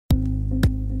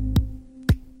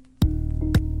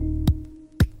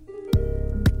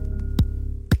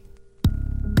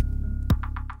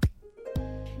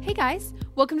guys,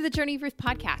 welcome to the Journey of Ruth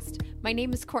podcast. My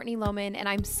name is Courtney Lohman, and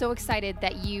I'm so excited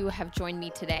that you have joined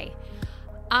me today.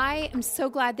 I am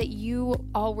so glad that you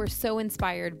all were so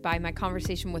inspired by my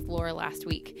conversation with Laura last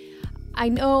week. I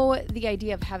know the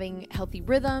idea of having healthy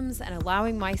rhythms and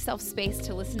allowing myself space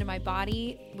to listen to my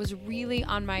body was really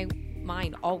on my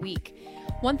mind all week.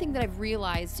 One thing that I've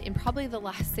realized in probably the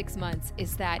last 6 months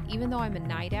is that even though I'm a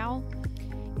night owl,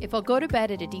 if I'll go to bed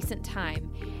at a decent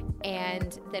time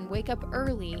and then wake up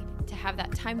early to have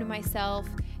that time to myself,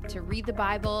 to read the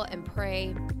Bible and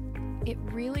pray, it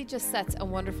really just sets a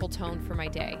wonderful tone for my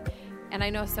day. And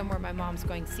I know somewhere my mom's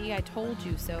going, see, I told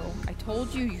you so. I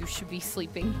told you you should be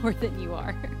sleeping more than you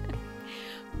are.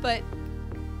 But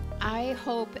I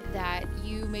hope that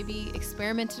you maybe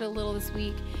experimented a little this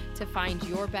week to find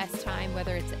your best time,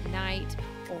 whether it's at night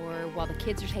or while the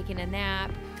kids are taking a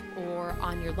nap or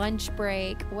on your lunch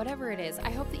break, whatever it is. I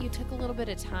hope that you took a little bit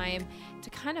of time to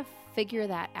kind of figure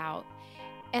that out.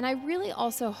 And I really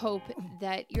also hope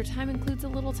that your time includes a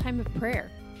little time of prayer.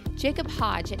 Jacob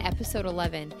Hodge in episode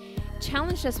 11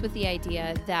 challenged us with the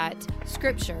idea that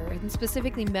Scripture, and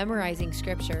specifically memorizing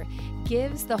Scripture,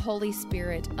 gives the Holy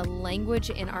Spirit a language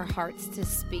in our hearts to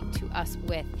speak to us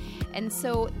with. And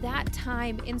so that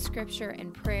time in Scripture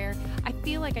and prayer, I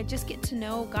feel like I just get to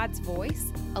know God's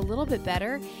voice a little bit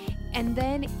better, and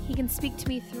then He can speak to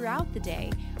me throughout the day,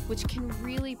 which can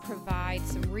really provide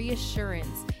some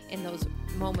reassurance in those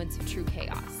moments of true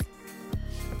chaos.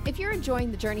 If you're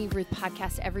enjoying the Journey of Ruth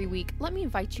podcast every week, let me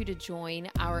invite you to join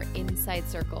our Inside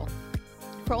Circle.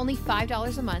 For only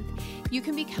 $5 a month, you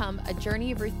can become a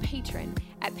Journey of Ruth patron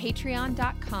at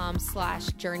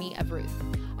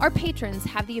patreon.com/journeyofruth. Our patrons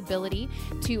have the ability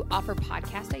to offer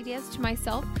podcast ideas to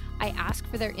myself. I ask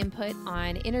for their input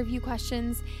on interview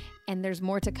questions, and there's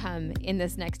more to come in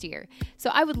this next year.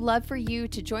 So I would love for you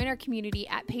to join our community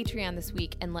at Patreon this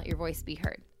week and let your voice be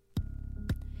heard.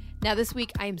 Now this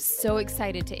week, I am so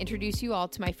excited to introduce you all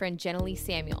to my friend Jenna Lee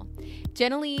Samuel.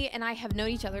 Jenna Lee and I have known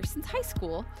each other since high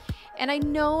school, and I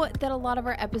know that a lot of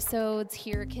our episodes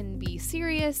here can be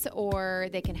serious or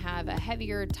they can have a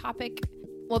heavier topic.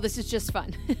 Well, this is just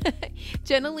fun.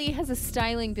 Jenna Lee has a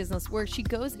styling business where she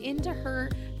goes into her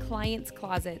clients'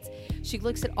 closets. She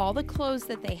looks at all the clothes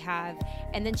that they have,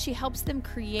 and then she helps them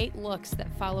create looks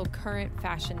that follow current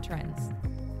fashion trends.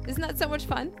 Isn't that so much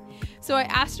fun? So I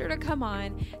asked her to come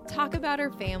on, talk about her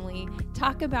family,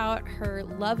 talk about her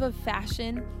love of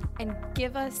fashion, and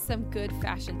give us some good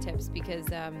fashion tips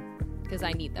because I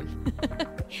need them.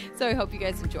 So I hope you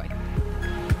guys enjoy.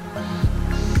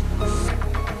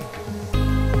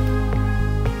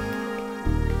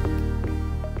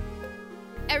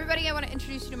 Everybody, I want to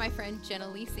introduce you to my friend Jenna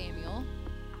Lee Samuel.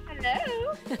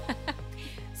 Hello.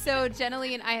 So Jenna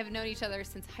Lee and I have known each other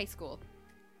since high school.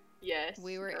 Yes.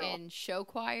 We were in show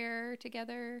choir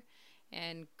together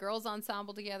and girls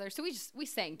ensemble together. So we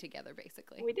sang together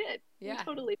basically. We did. Yeah. We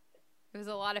totally did. It was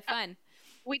a lot of fun.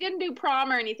 We didn't do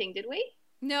prom or anything, did we?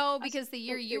 No, because the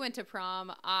year you went to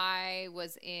prom, I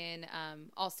was in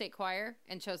all-state choir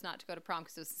and chose not to go to prom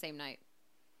because it was the same night.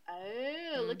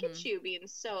 Oh, look at you being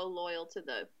so loyal to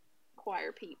the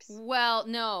choir peeps. Well,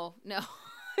 no.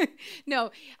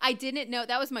 No, I didn't know.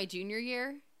 That was my junior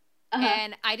year.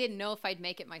 And I didn't know if I'd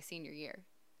make it my senior year.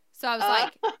 So I was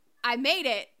like, I made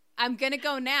it. I'm going to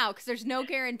go now because there's no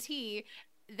guarantee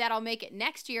that I'll make it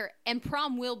next year. And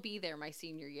prom will be there my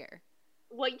senior year.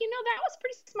 Well, that was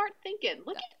pretty smart thinking.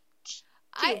 Look at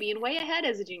you being way ahead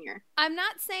as a junior. I'm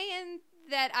not saying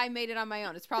that I made it on my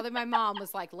own. It's probably my mom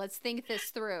was like, let's think this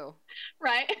through.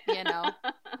 Right. And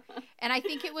I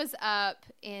think it was up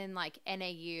in like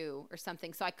NAU or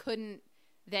something. So I couldn't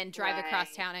then drive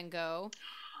across town and go.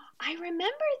 I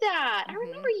remember that. I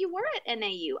remember you were at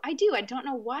NAU. I do. I don't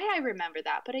know why I remember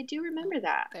that, but I do remember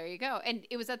that. There you go. And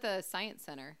it was at the Science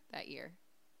Center that year.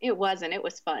 It wasn't. It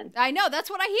was fun. I know. That's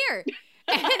what I hear.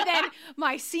 And then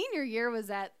my senior year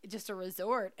was at just a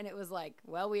resort, and it was like,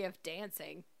 well, we have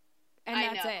dancing.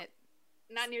 And that's it.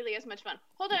 Not nearly as much fun.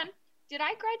 Hold on. Did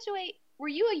I graduate? Were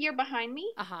you a year behind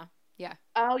me? Uh-huh. Yeah.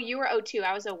 Oh, you were 02.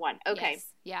 I was 01. Okay.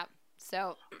 Yes. Yeah.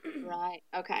 So. Right.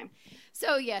 Okay.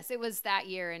 So, yes, it was that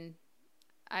year, and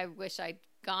I wish I'd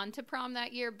gone to prom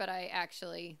that year, but I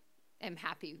actually am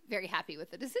very happy with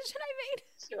the decision I made.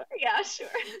 Sure. Yeah, sure.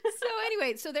 So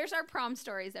anyway, there's our prom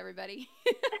stories, everybody.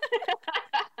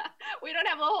 We don't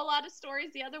have a whole lot of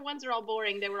stories. The other ones are all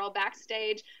boring. They were all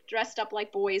backstage, dressed up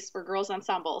like boys for girls'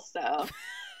 ensemble, so...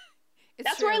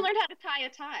 That's true. Where I learned how to tie a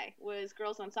tie, was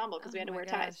girls' ensemble, because we had to wear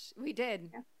ties. We did.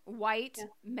 Yeah. White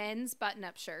men's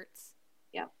button-up shirts.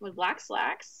 Yeah, with black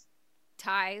slacks.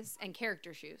 Ties and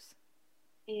character shoes.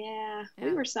 Yeah,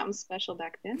 we were something special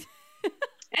back then.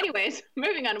 Anyways,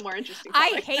 moving on to more interesting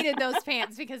topics. I hated those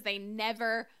pants because they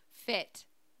never fit.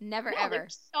 Never, ever. They're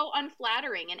so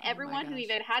unflattering. And everyone who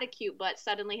even had a cute butt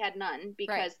suddenly had none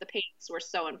because the pants were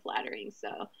so unflattering. So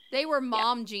they were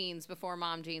mom jeans before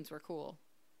mom jeans were cool.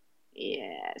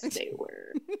 Yes, they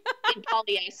were. In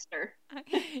polyester.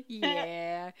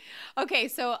 Yeah. Okay,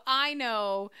 so I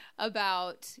know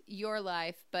about your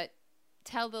life, but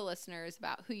tell the listeners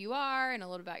about who you are and a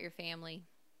little about your family.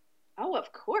 Oh,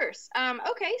 of course.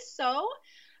 Okay, so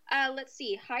let's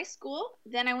see. High school.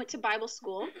 Then I went to Bible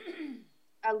school.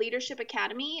 A leadership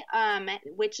academy,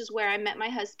 which is where I met my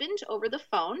husband over the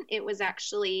phone. It was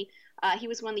actually, he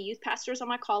was one of the youth pastors on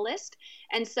my call list.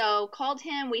 And so called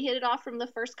him, we hit it off from the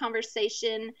first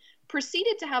conversation,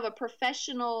 proceeded to have a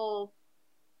professional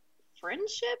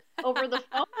friendship over the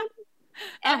phone.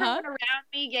 Everyone around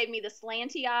me gave me the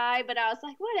slanty eye, but I was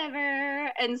like, whatever.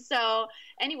 And so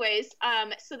anyways,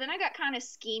 so then I got kind of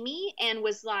schemy and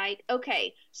was like,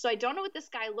 okay, so I don't know what this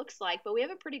guy looks like, but we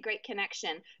have a pretty great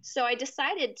connection. So I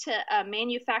decided to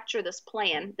manufacture this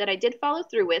plan that I did follow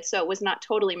through with, so it was not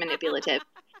totally manipulative.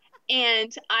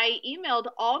 And I emailed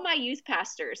all my youth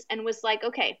pastors and was like,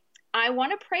 okay, I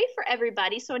want to pray for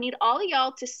everybody, so I need all of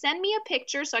y'all to send me a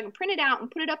picture so I can print it out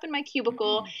and put it up in my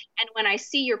cubicle. And when I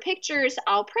see your pictures,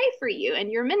 I'll pray for you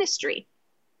and your ministry.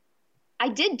 I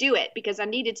did do it because I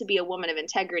needed to be a woman of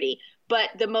integrity,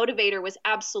 but the motivator was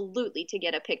absolutely to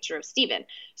get a picture of Stephen.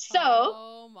 So,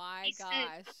 oh my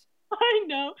gosh. I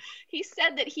know. He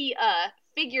said that he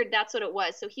figured that's what it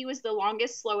was. So he was the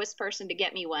longest, slowest person to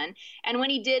get me one. And when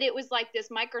he did, it was like this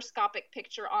microscopic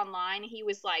picture online. He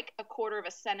was like a quarter of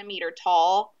a centimeter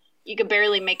tall. You could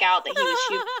barely make out that he was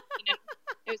shooting.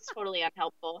 It was totally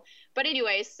unhelpful. But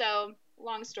anyway, so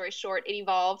long story short, it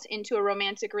evolved into a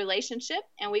romantic relationship,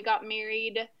 and we got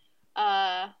married.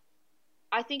 I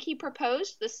think he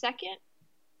proposed the second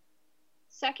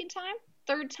time.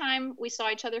 Third time we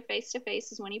saw each other face to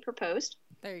face is when he proposed.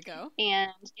 There you go. And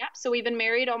yeah, so we've been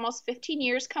married almost 15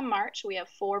 years come March. We have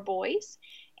 4 boys,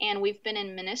 and we've been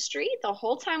in ministry the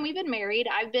whole time we've been married.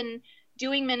 I've been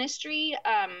doing ministry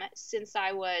since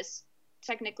I was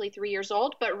technically 3 years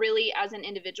old, but really as an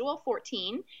individual,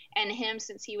 14, and him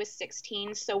since he was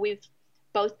 16. So we've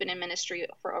both been in ministry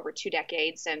for over 2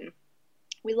 decades, and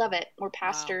we love it. We're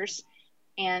pastors.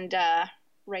 Wow. And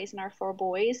raising our 4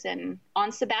 boys and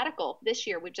on sabbatical this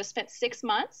year. We've just spent 6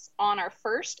 months on our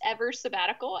first ever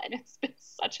sabbatical, and it's been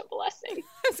such a blessing.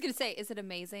 I was going to say, is it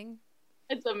amazing?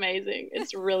 It's amazing.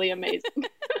 It's really amazing.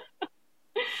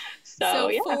 So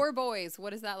yeah. 4 boys.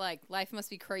 What is that like? Life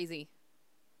must be crazy.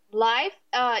 Life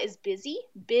is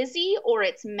busy, or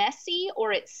it's messy,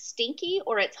 or it's stinky,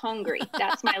 or it's hungry.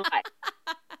 That's my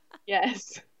life.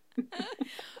 Yes.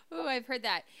 Oh, I've heard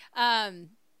that.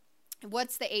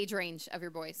 What's the age range of your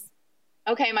boys?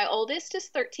 Okay, my oldest is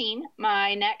 13.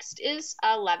 My next is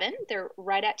 11. They're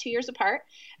right at 2 years apart.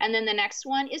 And then the next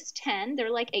one is 10. They're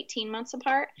like 18 months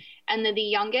apart. And then the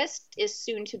youngest is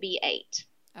soon to be 8.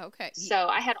 Okay. So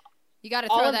I had you got to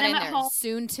throw that in there.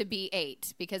 Soon to be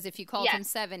 8, because if you called him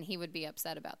 7, he would be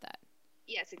upset about that.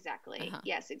 Yes, exactly.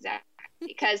 Yes, exactly.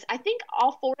 Because I think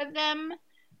all 4 of them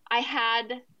I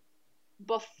had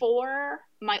before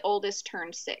my oldest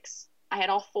turned 6. I had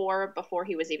all 4 before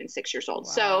he was even 6 years old.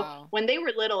 Wow. So when they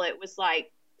were little, it was like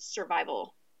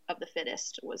survival of the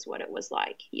fittest was what it was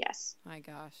like. Yes. My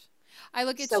gosh. I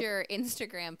look at your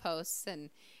Instagram posts and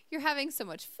you're having so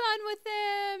much fun with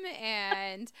them.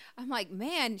 And I'm like,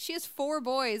 man, she has 4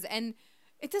 boys and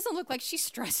it doesn't look like she's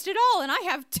stressed at all. And I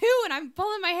have 2 and I'm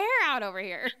pulling my hair out over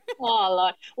here. Oh,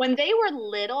 Lord. When they were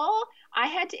little, I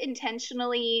had to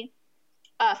intentionally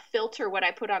filter what I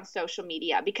put on social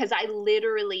media, because I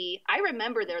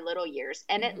remember their little years,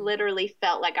 and it literally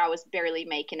felt like I was barely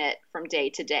making it from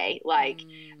day to day. Like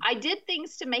I did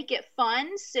things to make it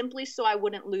fun simply so I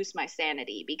wouldn't lose my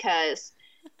sanity, because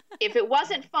if it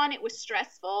wasn't fun, it was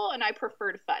stressful, and I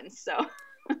preferred fun. So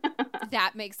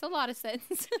that makes a lot of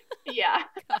sense. Yeah.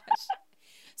 Gosh.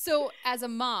 So as a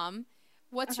mom,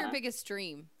 what's your biggest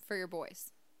dream for your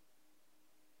boys?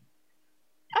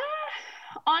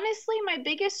 Honestly, my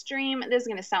biggest dream, this is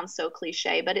going to sound so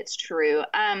cliche, but it's true.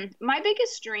 My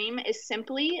biggest dream is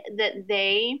simply that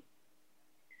they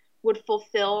would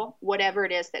fulfill whatever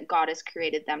it is that God has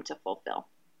created them to fulfill.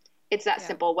 It's that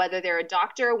simple. Whether they're a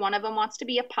doctor, one of them wants to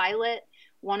be a pilot,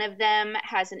 one of them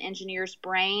has an engineer's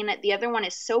brain, the other one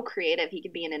is so creative he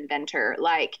could be an inventor.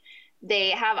 Like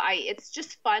it's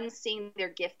just fun seeing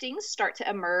their giftings start to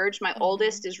emerge. My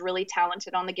oldest is really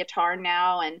talented on the guitar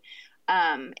now, and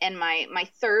my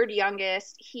 3rd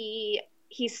youngest, he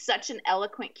he's such an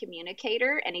eloquent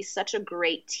communicator, and he's such a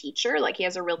great teacher. Like, he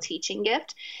has a real teaching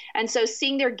gift. And so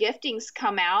seeing their giftings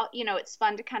come out, it's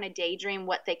fun to kind of daydream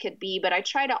what they could be, but I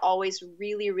try to always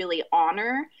really, really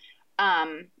honor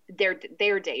their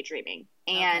daydreaming.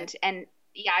 And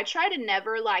yeah, I try to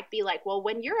never be like, well,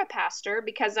 when you're a pastor,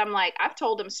 because I'm like, I've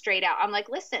told them straight out, I'm like,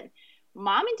 listen,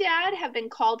 mom and dad have been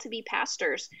called to be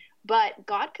pastors, but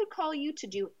God could call you to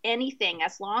do anything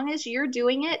as long as you're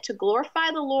doing it to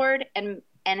glorify the Lord and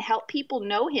help people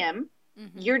know him.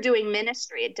 Mm-hmm. You're doing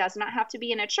ministry. It does not have to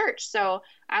be in a church. So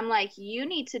I'm like, you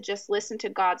need to just listen to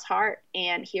God's heart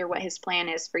and hear what his plan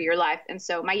is for your life. And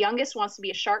so my youngest wants to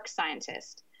be a shark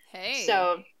scientist. Hey.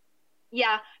 So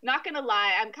yeah, not going to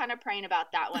lie, I'm kind of praying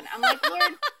about that one. I'm like, Lord,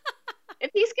 if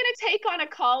he's going to take on a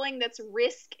calling that's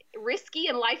risky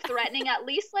and life-threatening, at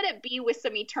least let it be with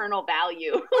some eternal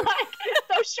value. Like,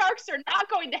 those sharks are not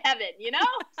going to heaven,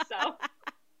 So,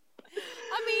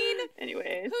 I mean,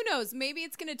 anyways, who knows? Maybe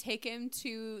it's going to take him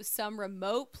to some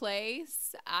remote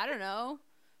place. I don't know.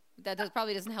 That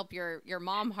probably doesn't help your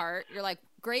mom heart. You're like,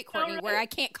 great, Courtney, where I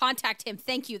can't contact him.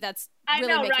 Thank you. That's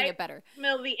really making it better.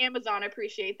 Middle of the Amazon, I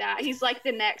appreciate that. He's like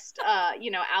the next,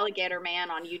 alligator man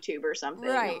on YouTube or something.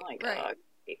 Right, I'm like, right.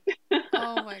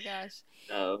 Oh my gosh.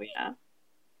 Oh yeah.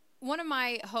 One of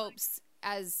my hopes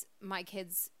as my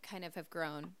kids kind of have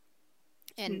grown,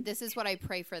 and this is what I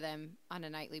pray for them on a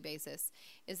nightly basis,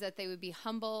 is that they would be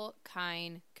humble,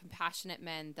 kind, compassionate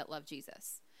men that love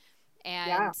Jesus.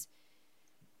 And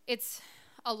it's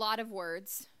a lot of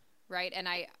words, right? And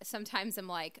sometimes I'm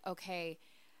like, okay,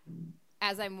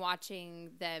 as I'm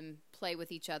watching them play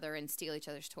with each other and steal each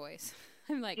other's toys,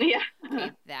 I'm like,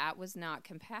 okay, that was not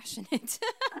compassionate,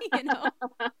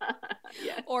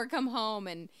 Yes. Or come home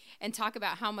and talk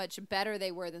about how much better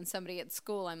they were than somebody at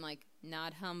school. I'm like,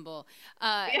 not humble.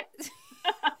 I'm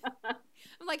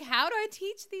like, how do I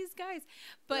teach these guys?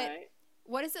 But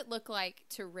what does it look like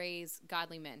to raise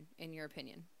godly men, in your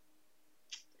opinion?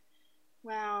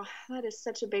 Wow, that is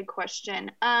such a big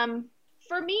question.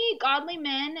 For me, godly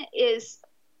men is,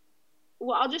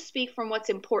 well, I'll just speak from what's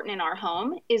important in our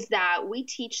home, is that we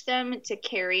teach them to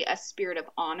carry a spirit of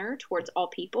honor towards all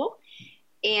people.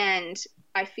 And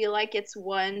I feel like it's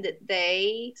one that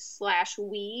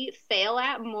we fail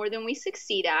at more than we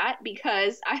succeed at,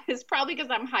 because it's probably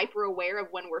because I'm hyper aware of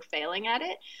when we're failing at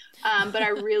it. But I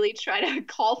really try to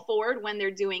call forward when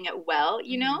they're doing it well,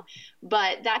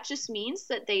 but that just means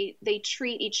that they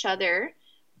treat each other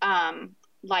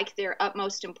like they're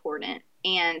utmost important,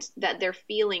 and that their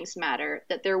feelings matter,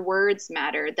 that their words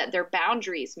matter, that their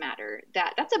boundaries matter.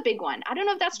 That's a big one. I don't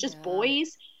know if that's just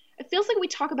boys. It feels like we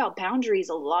talk about boundaries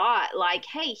a lot. Like,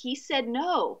 hey, he said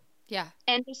no. Yeah.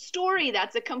 And the story,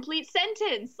 that's a complete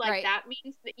sentence. Like, that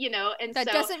means that, and that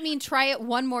doesn't mean try it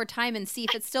one more time and see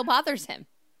if it still bothers him.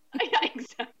 Yeah,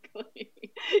 exactly.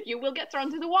 You will get thrown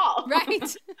through the wall.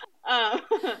 Right.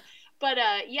 But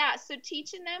so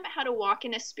teaching them how to walk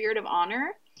in a spirit of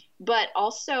honor, but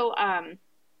also, I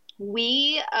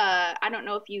don't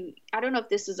know if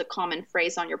this is a common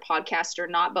phrase on your podcast or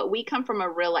not, but we come from a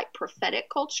real prophetic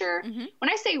culture. Mm-hmm. When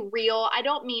I say real, I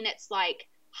don't mean it's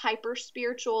hyper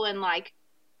spiritual and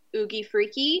oogie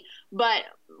freaky, but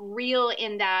real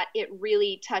in that it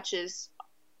really touches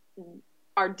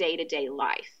our day-to-day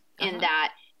life, in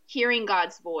that hearing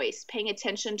God's voice, paying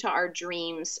attention to our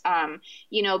dreams,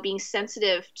 being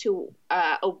sensitive to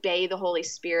obey the Holy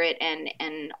Spirit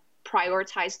and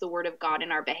prioritize the word of God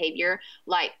in our behavior.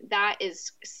 That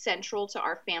is central to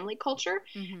our family culture.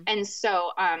 Mm-hmm. And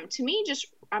so, to me,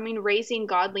 raising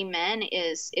godly men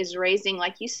is raising,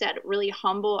 like you said, really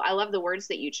humble. I love the words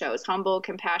that you chose: humble,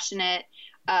 compassionate.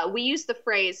 We use the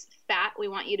phrase fat. We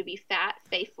want you to be fat,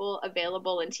 faithful,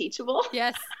 available, and teachable.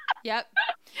 Yes. Yep.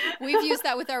 We've used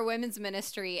that with our women's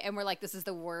ministry, and we're like, this is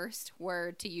the worst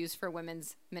word to use for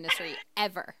women's ministry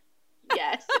ever.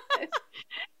 Yes,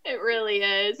 it really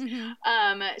is. Mm-hmm.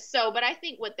 But I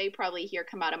think what they probably hear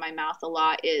come out of my mouth a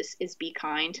lot is be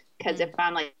kind. Because if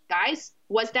I'm like, guys,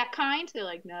 was that kind? They're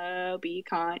like, no, be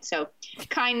kind. So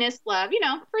kindness, love,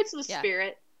 fruits of the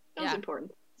Spirit, those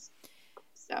important things.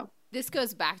 So this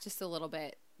goes back just a little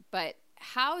bit, but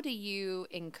how do you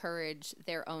encourage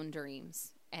their own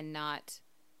dreams and not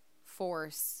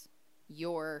force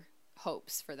your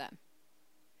hopes for them?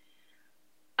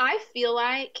 I feel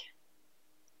like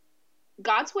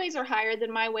God's ways are higher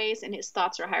than my ways, and his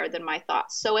thoughts are higher than my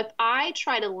thoughts. So if I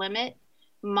try to limit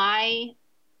my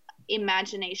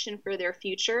imagination for their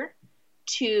future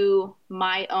to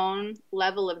my own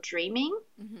level of dreaming,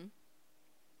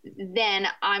 then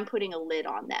I'm putting a lid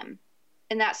on them.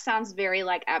 And that sounds very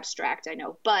abstract, I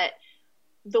know, but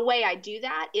the way I do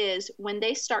that is when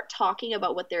they start talking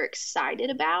about what they're excited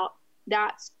about,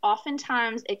 that's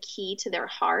oftentimes a key to their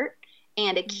heart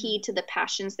and a key to the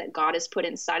passions that God has put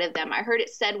inside of them. I heard it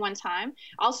said one time,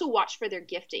 also watch for their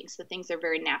giftings, the things they're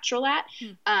very natural at,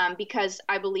 because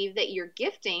I believe that your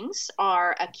giftings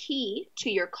are a key to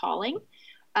your calling.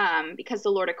 Because the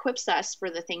Lord equips us for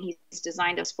the thing He's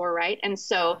designed us for, right? And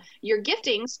so your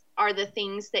giftings are the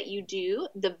things that you do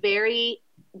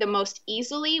the most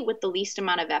easily with the least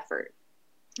amount of effort.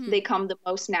 They come the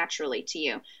most naturally to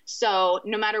you. So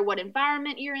no matter what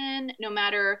environment you're in, no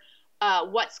matter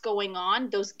what's going on,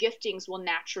 those giftings will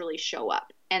naturally show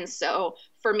up. And so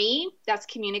for me, that's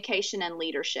communication and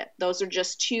leadership. Those are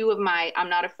just two of I'm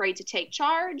not afraid to take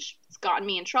charge. It's gotten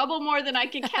me in trouble more than I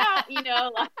can count,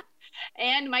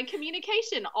 and my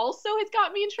communication also has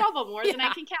got me in trouble more than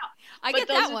I can count. I get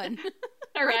that one.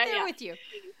 Right there with you.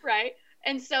 Right.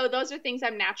 And so those are things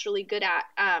I'm naturally good at.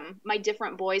 My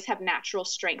different boys have natural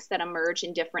strengths that emerge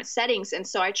in different settings. And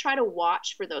so I try to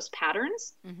watch for those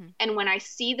patterns. And when I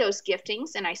see those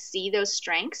giftings and I see those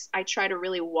strengths, I try to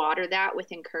really water that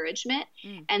with encouragement.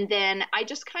 And then I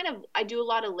just I do a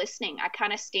lot of listening. I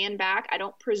kind of stand back. I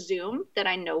don't presume that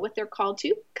I know what they're called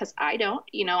to, because I don't.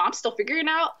 I'm still figuring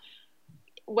out.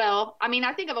 Well, I mean,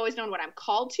 I think I've always known what I'm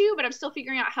called to, but I'm still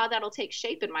figuring out how that'll take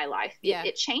shape in my life. Yeah.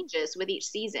 It changes with each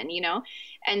season,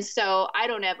 And so I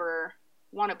don't ever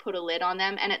want to put a lid on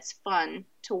them. And it's fun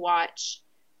to watch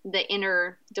the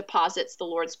inner deposits the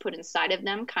Lord's put inside of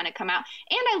them kind of come out.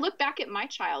 And I look back at my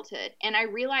childhood and I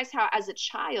realize how as a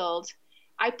child,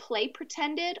 I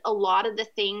pretended a lot of the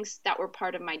things that were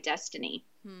part of my destiny.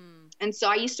 And so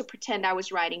I used to pretend I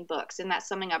was writing books, and that's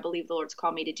something I believe the Lord's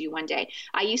called me to do one day.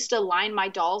 I used to line my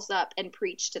dolls up and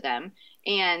preach to them,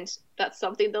 and that's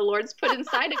something the Lord's put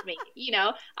inside of me.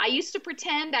 I used to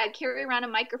pretend I'd carry around a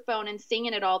microphone and sing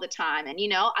in it all the time, and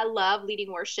I love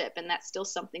leading worship, and that's still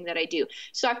something that I do.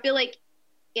 So I feel like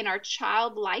in our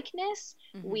childlikeness,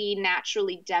 we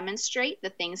naturally demonstrate the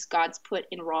things God's put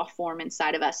in raw form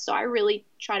inside of us. So I really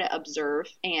try to observe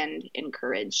and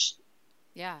encourage.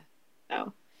 Yeah.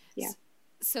 So, yeah.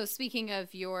 So speaking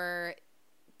of your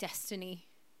destiny,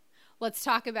 let's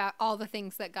talk about all the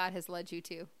things that God has led you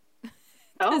to.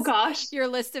 Oh gosh. Your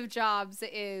list of jobs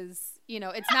is,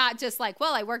 it's not just like,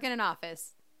 well, I work in an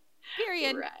office,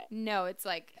 period. Right. No, it's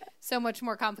like so much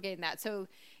more complicated than that. So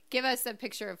give us a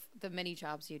picture of the many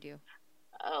jobs you do.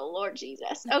 Oh, Lord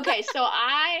Jesus. Okay. So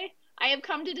I have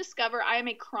come to discover I am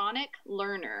a chronic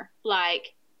learner.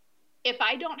 Like, if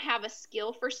I don't have a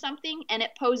skill for something and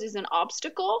it poses an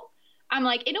obstacle, I'm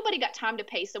like, ain't nobody got time to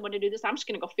pay someone to do this. I'm just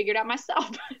going to go figure it out myself.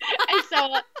 And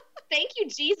so thank you,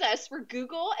 Jesus, for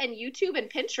Google and YouTube and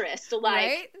Pinterest.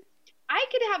 Like, I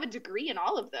could have a degree in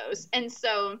all of those. And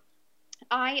so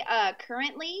my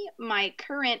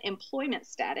current employment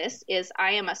status is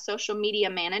I am a social media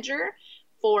manager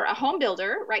for a home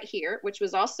builder right here, which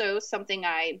was also something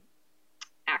I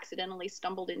accidentally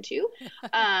stumbled into.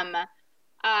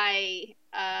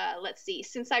 Let's see,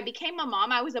 since I became a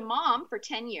mom, I was a mom for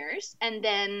 10 years, and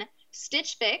then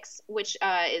Stitch Fix, which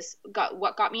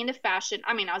what got me into fashion.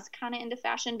 I mean, I was kind of into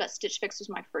fashion, but Stitch Fix was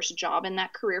my first job in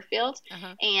that career field.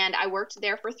 And I worked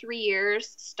there for 3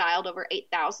 years, styled over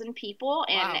 8,000 people,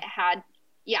 and it had,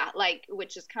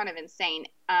 which is kind of insane.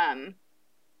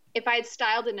 If I had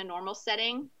styled in a normal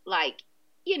setting,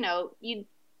 you'd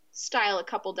style a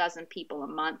couple dozen people a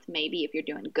month, maybe, if you're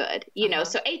doing good,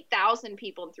 so 8,000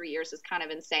 people in 3 years is kind of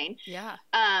insane. Yeah.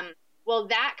 Well,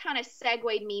 that kind of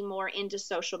segued me more into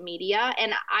social media,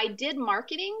 and I did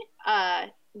marketing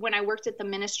when I worked at the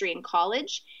ministry in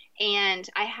college, and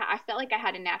I felt like I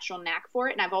had a natural knack for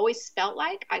it, and I've always felt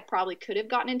like I probably could have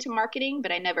gotten into marketing,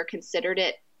 but I never considered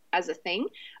it as a thing.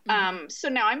 So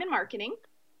now I'm in marketing,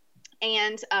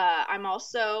 and I'm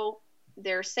also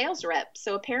their sales rep.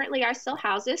 So apparently I sell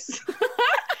houses.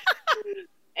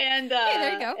 And hey,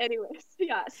 there you go. Anyways,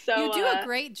 yeah. So you do a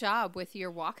great job with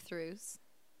your walkthroughs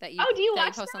that you do you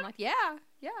watch post that? online. Yeah.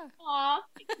 Aw,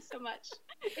 thank you so much.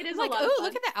 It is like, a lot of fun.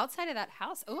 Look at the outside of that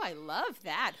house. Oh, I love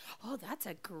that. Oh, that's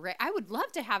a great. I would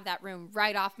love to have that room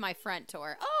right off my front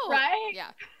door. Oh, right.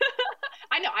 Yeah.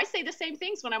 I know. I say the same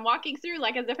things when I'm walking through,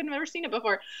 like as if I've never seen it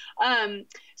before.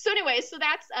 So anyway, so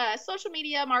that's social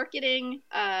media marketing,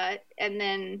 and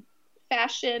then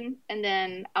fashion, and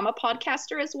then I'm a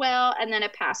podcaster as well, and then a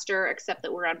pastor, except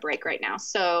that we're on break right now.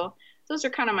 So those are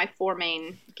kind of my 4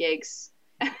 main gigs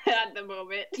at the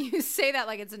moment. You say that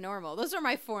like it's normal. Those are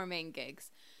my 4 main gigs.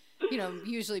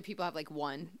 Usually people have like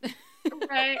 1.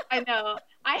 Right. I know.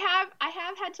 I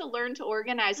have had to learn to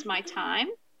organize my time.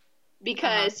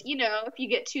 Because, if you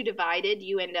get too divided,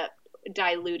 you end up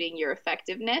diluting your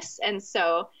effectiveness. And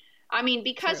so I mean,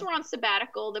 because True. we're on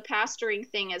sabbatical, the pastoring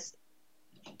thing is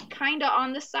kind of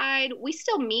on the side. We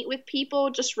still meet with people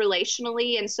just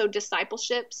relationally, and so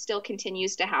discipleship still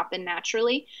continues to happen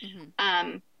naturally.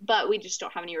 But we just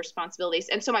don't have any responsibilities.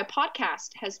 And so my podcast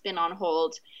has been on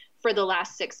hold for the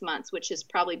last 6 months, which has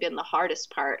probably been the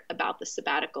hardest part about the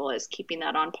sabbatical, is keeping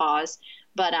that on pause.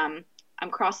 But I'm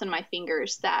crossing my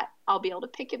fingers that I'll be able to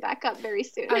pick it back up very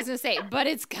soon. I was going to say, but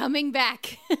it's coming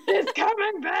back. It's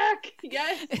coming back.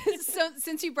 Yes. So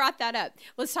since you brought that up,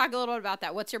 let's talk a little bit about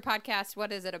that. What's your podcast?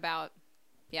 What is it about?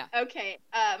 Yeah. Okay.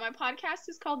 My podcast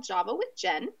is called Java with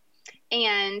Jen.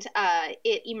 And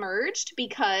it emerged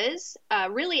because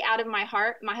really out of my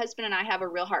heart, my husband and I have a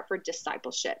real heart for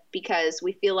discipleship, because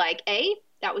we feel like,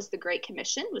 that was the Great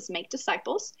Commission, was make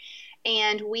disciples.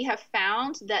 And we have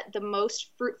found that the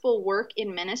most fruitful work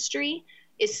in ministry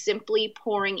is simply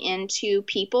pouring into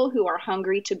people who are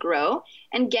hungry to grow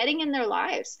and getting in their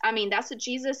lives. I mean, that's what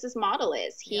Jesus's model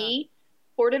is. He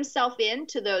poured himself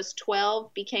into those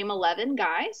 12, became 11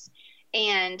 guys.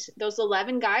 And those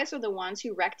 11 guys are the ones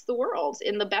who wrecked the world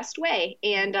in the best way.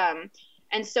 And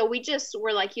so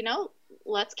we're like,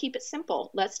 let's keep it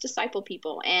simple. Let's disciple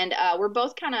people. And we're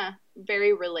both kind of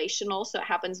very relational, so it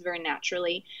happens very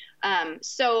naturally.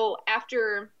 So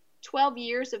after 12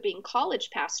 years of being college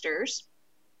pastors,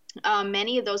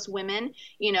 many of those women,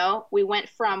 we went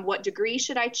from what degree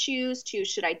should I choose to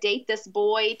should I date this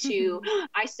boy to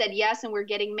I said yes and we're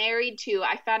getting married to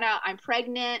I found out I'm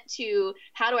pregnant to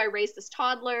how do I raise this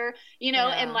toddler,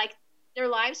 and like their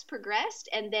lives progressed,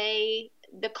 and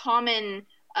the common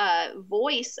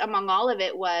voice among all of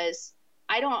it was,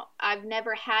 I've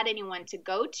never had anyone to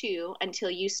go to until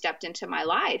you stepped into my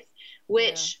life,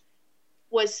 which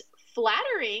was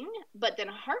flattering, but then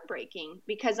heartbreaking,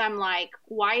 because I'm like,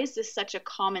 why is this such a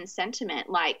common sentiment?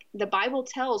 Like, the Bible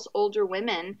tells older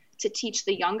women to teach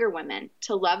the younger women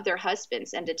to love their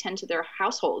husbands and to tend to their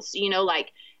households.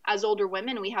 Like as older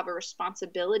women, we have a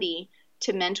responsibility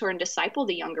to mentor and disciple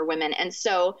the younger women. And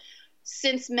so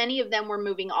since many of them were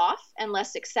moving off and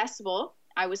less accessible,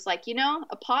 I was like,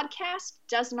 a podcast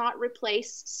does not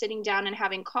replace sitting down and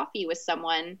having coffee with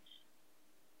someone,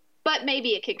 but maybe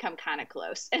it could come kind of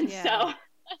close. And so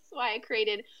that's why I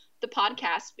created the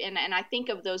podcast. And I think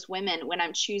of those women when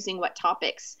I'm choosing what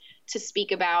topics to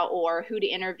speak about or who to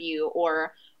interview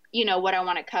or, what I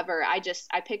want to cover. I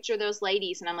picture those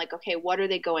ladies and I'm like, okay, what are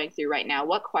they going through right now?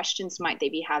 What questions might they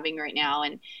be having right now?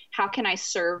 And how can I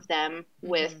serve them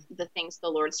with the things the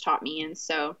Lord's taught me? And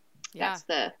so that's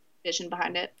the vision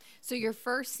behind it. So your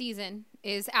first season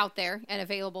is out there and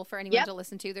available for anyone to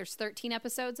listen to. There's 13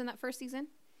 episodes in that first season.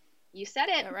 You said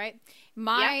it. All right.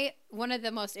 One of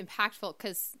the most impactful,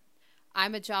 because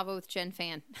I'm a Java with Jen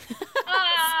fan.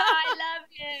 I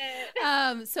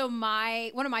love it. So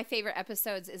one of my favorite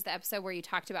episodes is the episode where you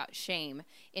talked about shame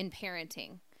in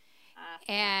parenting.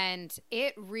 And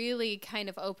it really kind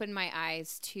of opened my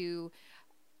eyes to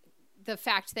the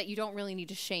fact that you don't really need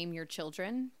to shame your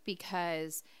children,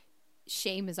 because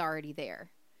shame is already there.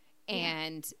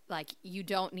 And like, you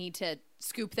don't need to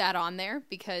scoop that on there,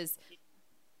 because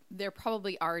they're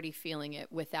probably already feeling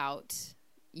it without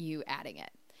you adding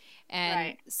it.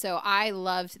 And so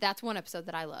that's one episode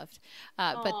that I loved.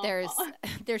 But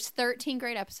there's 13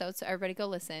 great episodes, so everybody go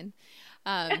listen.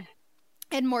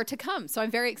 And more to come. So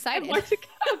I'm very excited. And more to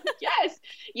come. Yes.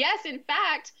 Yes. In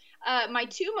fact, my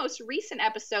two most recent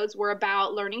episodes were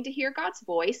about learning to hear God's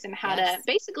voice and how to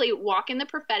basically walk in the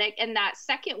prophetic. And that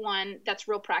second one, that's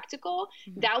real practical.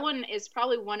 That one is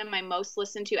probably one of my most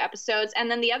listened to episodes.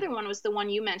 And then the other one was the one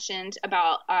you mentioned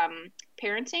about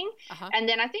parenting. And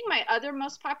then I think my other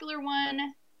most popular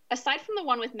one, aside from the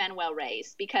one with Manuel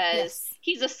Reyes, because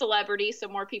he's a celebrity, so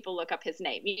more people look up his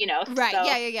name, Right. So,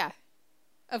 Yeah.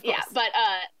 Of course. Yeah. But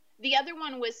the other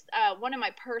one was one of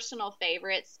my personal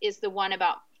favorites is the one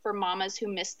about for mamas who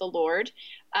miss the Lord.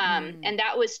 And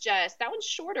that one's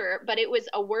shorter, but it was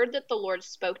a word that the Lord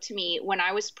spoke to me when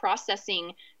I was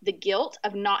processing the guilt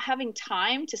of not having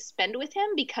time to spend with him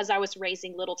because I was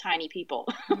raising little tiny people.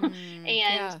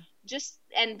 And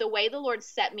the way the Lord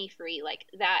set me free like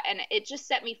that, and it just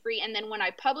set me free. And then when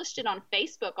I published it on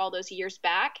Facebook all those years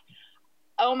back,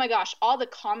 oh my gosh, all the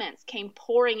comments came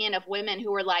pouring in of women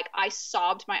who were like, I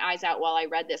sobbed my eyes out while I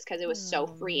read this because it was so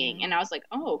freeing. And I was like,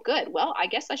 oh, good. Well, I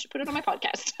guess I should put it on my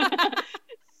podcast.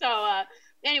 So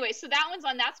anyway, so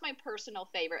that's my personal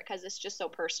favorite because it's just so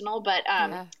personal. But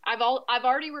I've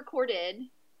already recorded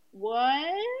one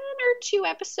or two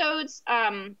episodes.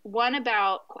 One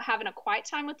about having a quiet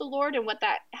time with the Lord and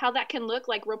how that can look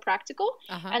like real practical.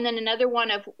 And then another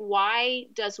one of why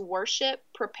does worship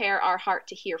prepare our heart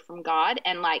to hear from God,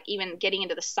 and like even getting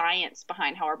into the science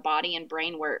behind how our body and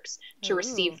brain works to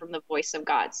receive from the voice of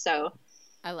God. So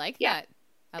I like that.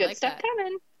 Good like stuff that.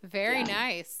 coming. Very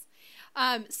nice.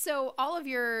 So all of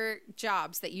your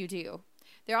jobs that you do,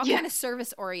 they're all kind of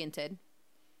service oriented.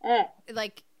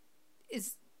 Like,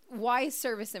 why is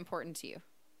service important to you?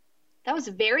 That was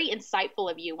very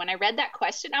insightful of you. When I read that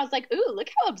question, I was like, ooh, look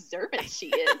how observant she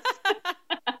is.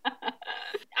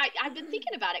 I've been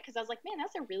thinking about it because I was like, man,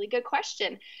 that's a really good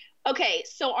question. Okay,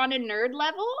 so on a nerd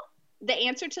level, the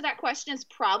answer to that question is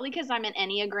probably because I'm an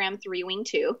Enneagram 3 wing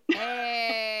 2.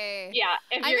 Hey. Yeah,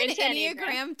 if you're into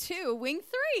Enneagram 2 wing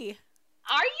 3.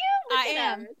 Are you? I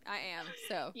am.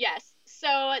 So yes. So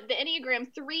the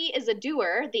Enneagram 3 is a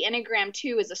doer. The Enneagram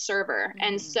 2 is a server.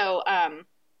 And so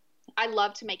I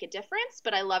love to make a difference,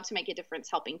 but I love to make a difference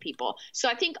helping people. So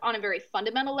I think on a very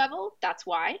fundamental level, that's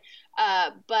why.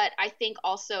 But I think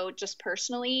also just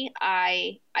personally,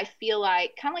 I feel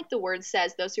like, kind of like the word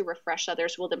says, those who refresh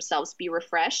others will themselves be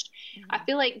refreshed. I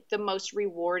feel like the most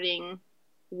rewarding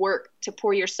work to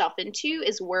pour yourself into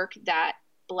is work that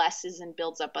blesses and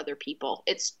builds up other people.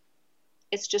 It's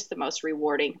just the most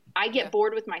rewarding. I get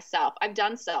bored with myself. I've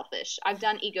done selfish. I've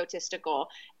done egotistical,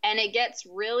 and it gets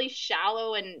really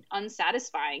shallow and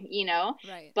unsatisfying, you know?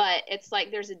 Right. But it's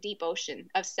like there's a deep ocean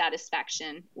of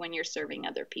satisfaction when you're serving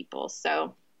other people.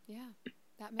 So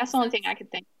that's the only thing I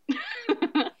could think.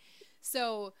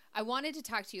 So I wanted to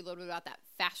talk to you a little bit about that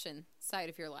fashion side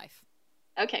of your life.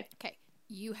 Okay.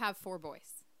 You have 4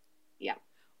 boys. Yeah.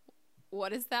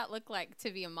 What does that look like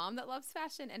to be a mom that loves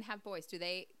fashion and have boys? Do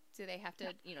they have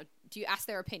to, do you ask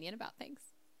their opinion about things?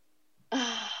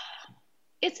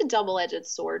 It's a double-edged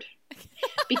sword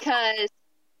because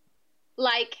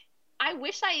like, I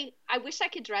wish I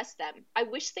could dress them. I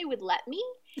wish they would let me.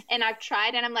 And I've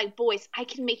tried, and I'm like, boys, I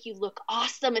can make you look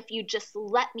awesome if you just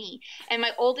let me. And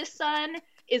my oldest son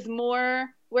is more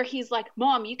where he's like,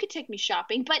 Mom, you could take me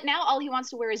shopping. But now all he wants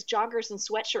to wear is joggers and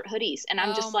sweatshirt hoodies. And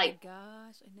I'm just like,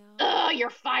 gosh, I know. Oh, you're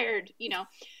fired,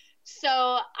 So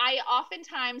I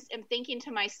oftentimes am thinking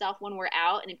to myself when we're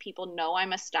out and people know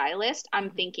I'm a stylist, I'm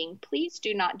thinking, please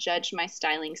do not judge my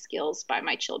styling skills by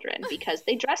my children because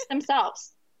they dress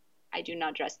themselves. I do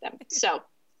not dress them. So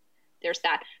there's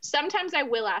that. Sometimes I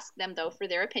will ask them, though, for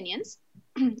their opinions.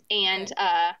 And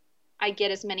I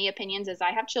get as many opinions as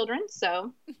I have children.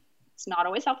 So it's not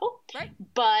always helpful. Right.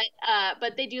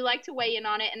 But they do like to weigh in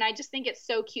on it. And I just think it's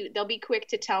so cute. They'll be quick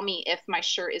to tell me if my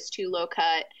shirt is too low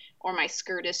cut or my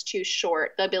skirt is too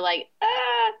short. They'll be like,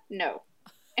 no.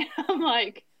 And I'm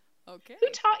like, okay. Who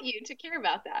taught you to care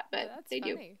about that? But they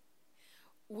funny.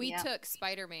 do. We took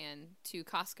Spider-Man to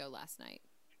Costco last night.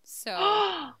 So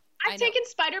I've taken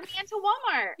Spider-Man to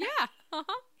Walmart. Yeah.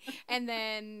 And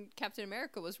then Captain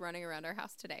America was running around our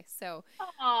house today. So,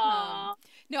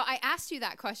 no, I asked you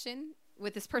that question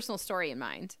with this personal story in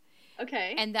mind.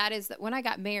 Okay. And that is that when I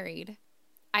got married,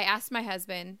 I asked my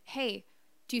husband, hey,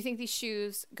 do you think these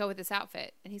shoes go with this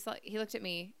outfit? And he looked at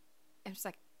me and was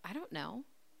like, I don't know.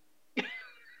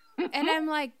 And I'm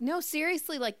like, no,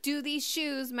 seriously, like, do these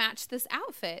shoes match this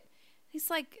outfit? He's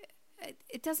like,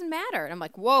 it doesn't matter. And I'm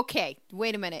like, whoa, okay,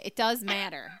 wait a minute. It does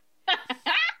matter.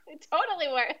 It totally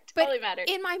matters.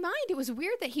 In my mind, it was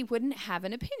weird that he wouldn't have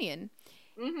an opinion.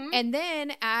 Mm-hmm. And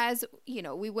then as,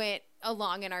 we went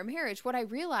along in our marriage, what I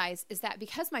realized is that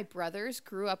because my brothers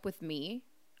grew up with me,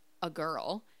 a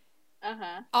girl,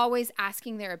 always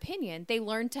asking their opinion, they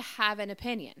learned to have an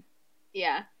opinion.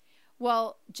 Yeah.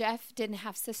 Well, Jeff didn't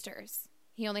have sisters.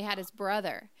 He only had his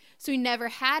brother. So he never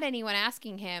had anyone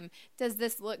asking him, does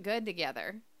this look good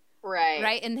together? Right.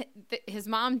 Right. And his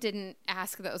mom didn't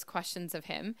ask those questions of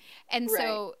him. And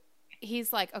so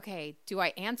he's like, okay, do I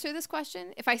answer this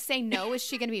question? If I say no, is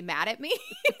she going to be mad at me?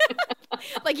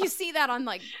 Like you see that on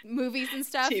like movies and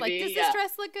stuff. TV, like, does this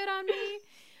dress look good on me?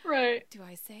 Right. Do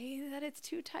I say that it's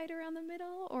too tight around the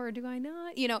middle or do I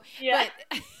not? Yeah.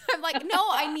 But I'm like, no,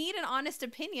 I need an honest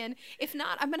opinion. If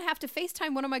not, I'm going to have to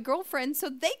FaceTime one of my girlfriends so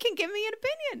they can give me an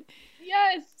opinion.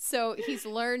 Yes. So he's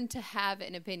learned to have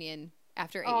an opinion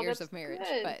after 8 years of marriage.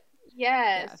 Good. But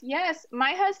yes.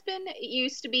 My husband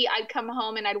used to be, I'd come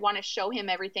home and I'd want to show him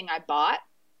everything I bought.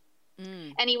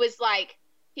 And he was like,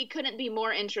 he couldn't be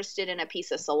more interested in a piece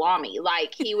of salami.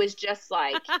 Like he was just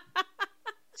like...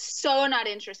 so not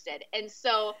interested. And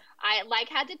so I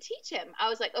had to teach him. I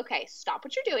was like, okay, stop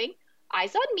what you're doing.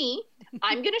 Eyes on me.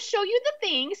 I'm going to show you the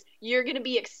things. You're going to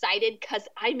be excited because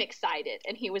I'm excited.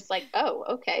 And he was like, oh,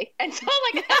 okay. And so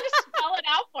I had to spell it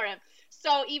out for him.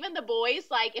 So even the boys,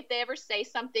 like if they ever say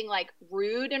something like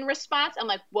rude in response, I'm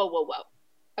like, whoa, whoa, whoa.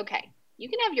 Okay. You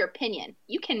can have your opinion.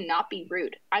 You cannot be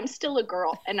rude. I'm still a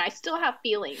girl and I still have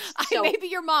feelings. I may be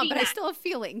your mom, but I still have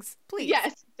feelings. Please.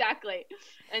 Yes, exactly.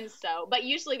 And so, but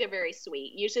usually they're very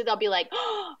sweet. Usually they'll be like,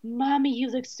 oh, Mommy, you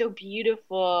look so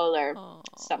beautiful, or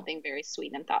something very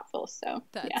sweet and thoughtful. So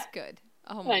that's good.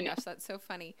 Oh my gosh, that's so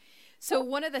funny. So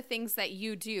one of the things that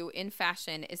you do in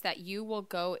fashion is that you will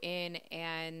go in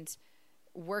and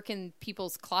work in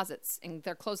people's closets and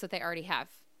their clothes that they already have.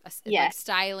 Like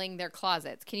styling their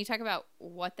closets. Can you talk about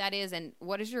what that is and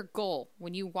what is your goal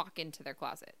when you walk into their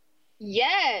closet?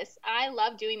 Yes, I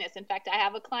love doing this. In fact, I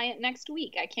have a client next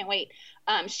week. I can't wait.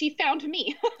 She found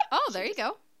me. Oh, there you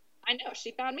go. I know,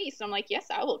 she found me. So I'm like,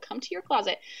 yes, I will come to your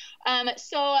closet.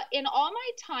 So in all my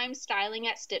time styling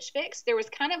at Stitch Fix, there was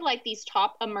kind of like these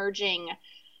top emerging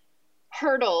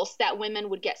hurdles that women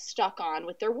would get stuck on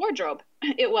with their wardrobe.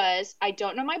 It was, I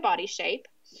don't know my body shape.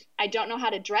 I don't know how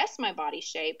to dress my body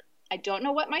shape. I don't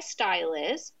know what my style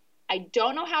is. I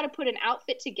don't know how to put an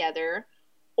outfit together,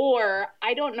 or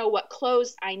I don't know what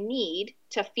clothes I need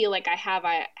to feel like I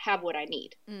have what I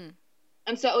need. Mm.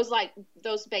 And so it was like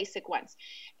those basic ones.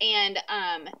 And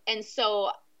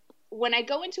so when I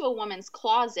go into a woman's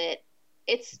closet,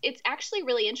 it's actually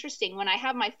really interesting. When I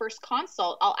have my first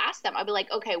consult, I'll ask them, I'll be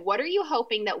like, okay, what are you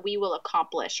hoping that we will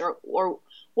accomplish, or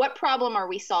what problem are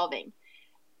we solving?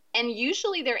 And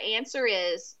usually their answer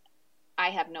is,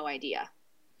 I have no idea.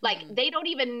 Like they don't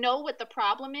even know what the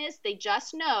problem is. They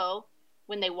just know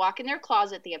when they walk in their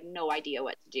closet, they have no idea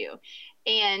what to do.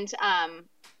 And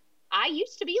I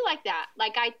used to be like that.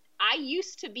 Like I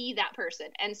used to be that person.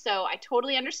 And so I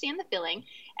totally understand the feeling.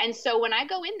 And so when I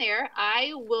go in there,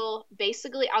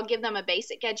 I'll give them a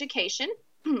basic education.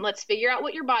 Let's figure out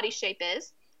what your body shape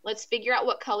is. Let's figure out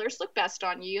what colors look best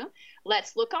on you.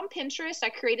 Let's look on Pinterest. I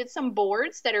created some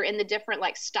boards that are in the different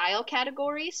like style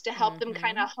categories to help them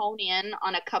kind of hone in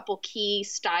on a couple key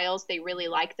styles they really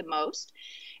like the most.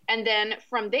 And then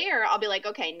from there, I'll be like,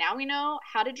 okay, now we know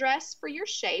how to dress for your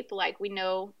shape. Like we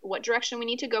know what direction we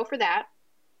need to go for that.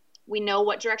 We know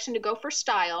what direction to go for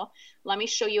style. Let me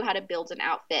show you how to build an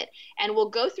outfit. And we'll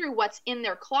go through what's in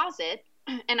their closet,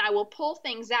 and I will pull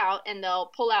things out, and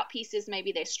they'll pull out pieces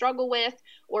maybe they struggle with,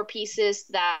 or pieces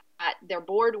that they're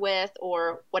bored with,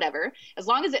 or whatever. As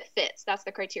long as it fits, that's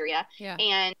the criteria. Yeah.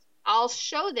 And I'll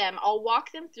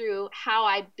walk them through how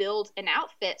I build an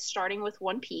outfit starting with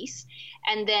one piece.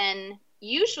 And then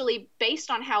usually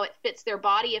based on how it fits their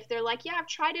body, if they're like, yeah, I've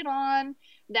tried it on,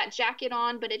 that jacket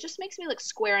on, but it just makes me look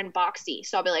square and boxy.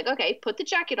 So I'll be like, okay, put the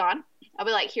jacket on. I'll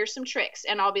be like, here's some tricks.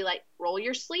 And I'll be like, roll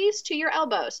your sleeves to your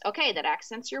elbows. Okay, that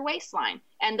accents your waistline.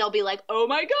 And they'll be like, oh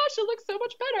my gosh, it looks so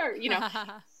much better.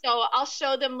 So I'll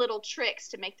show them little tricks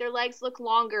to make their legs look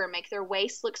longer, make their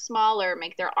waist look smaller,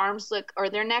 make their arms look, or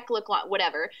their neck look long,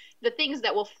 whatever. The things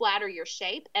that will flatter your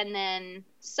shape. And then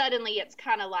suddenly it's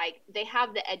kind of like they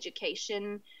have the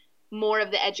education, more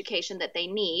of the education that they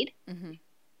need. Mm-hmm.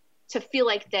 To feel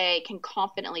like they can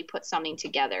confidently put something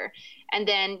together. And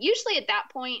then usually at that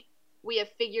point, we have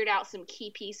figured out some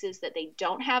key pieces that they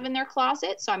don't have in their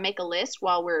closet. So I make a list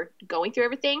while we're going through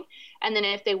everything. And then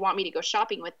if they want me to go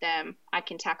shopping with them, I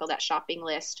can tackle that shopping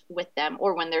list with them.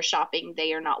 Or when they're shopping,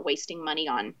 they are not wasting money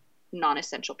on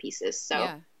non-essential pieces.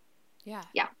 So yeah.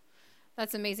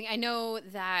 That's amazing. I know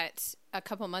that a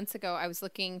couple months ago, I was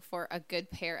looking for a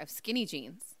good pair of skinny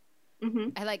jeans.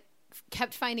 Mm-hmm. I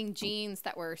kept finding jeans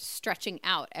that were stretching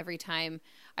out every time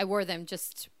I wore them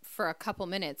just for a couple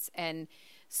minutes. And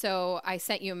so I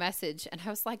sent you a message and I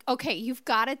was like, okay, you've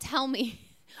got to tell me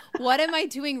what am I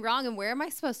doing wrong and where am I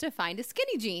supposed to find a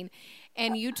skinny jean?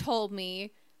 And you told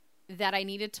me that I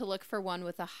needed to look for one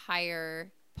with a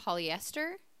higher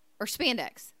polyester or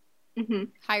spandex,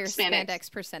 higher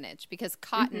spandex percentage, because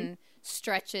cotton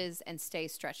stretches and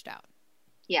stays stretched out.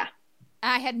 Yeah.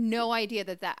 I had no idea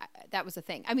that was a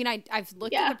thing. I mean, I've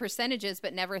looked at the percentages,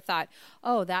 but never thought,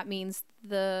 oh, that means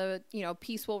the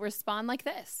piece will respond like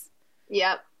this.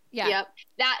 Yep.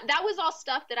 That was all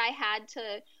stuff that I had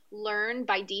to learn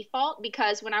by default,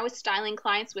 because when I was styling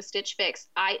clients with Stitch Fix,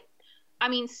 I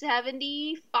mean,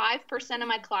 75% of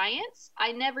my clients,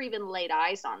 I never even laid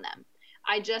eyes on them.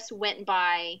 I just went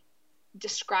by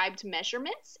described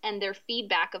measurements and their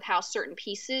feedback of how certain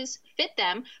pieces fit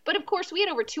them. But of course we had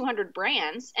over 200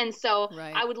 brands. And so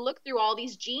I would look through all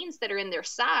these jeans that are in their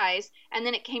size. And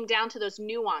then it came down to those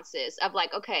nuances of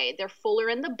like, okay, they're fuller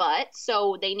in the butt,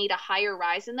 so they need a higher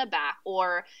rise in the back.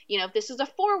 Or, if this is a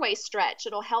 4-way stretch,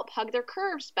 it'll help hug their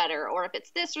curves better. Or if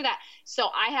it's this or that. So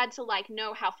I had to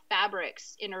know how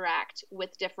fabrics interact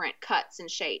with different cuts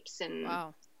and shapes and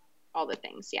all the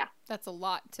things. Yeah. That's a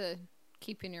lot to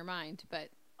keeping your mind, but.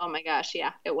 Oh my gosh.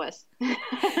 Yeah, it was.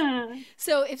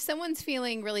 So if someone's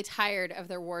feeling really tired of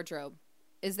their wardrobe,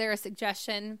 is there a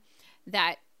suggestion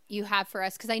that you have for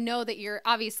us? Because I know that your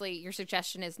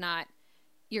suggestion is not,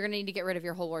 you're going to need to get rid of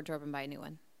your whole wardrobe and buy a new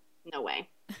one. No way.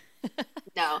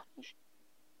 No.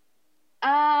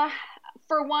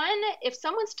 For one, if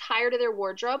someone's tired of their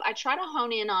wardrobe, I try to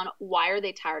hone in on why are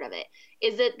they tired of it?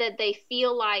 Is it that they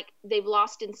feel like they've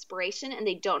lost inspiration and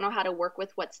they don't know how to work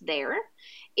with what's there?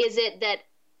 Is it that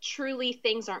truly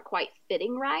things aren't quite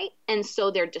fitting right and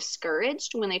so they're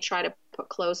discouraged when they try to put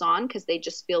clothes on because they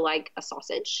just feel like a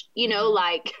sausage,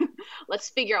 like let's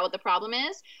figure out what the problem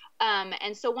is.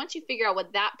 And so once you figure out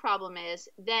what that problem is,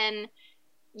 then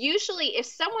usually if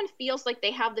someone feels like they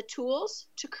have the tools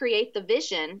to create the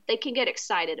vision, they can get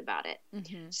excited about it.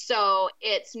 So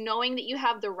it's knowing that you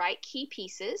have the right key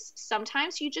pieces.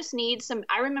 Sometimes you just need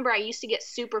I remember I used to get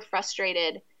super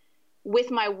frustrated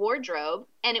with my wardrobe,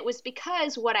 and it was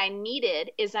because what I needed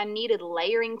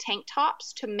layering tank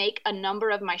tops to make a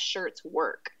number of my shirts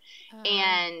work.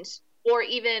 Or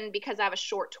even because I have a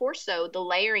short torso, the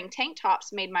layering tank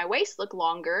tops made my waist look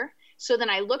longer. So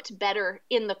then I looked better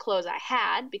in the clothes I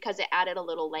had because it added a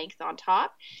little length on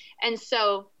top. And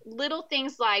so little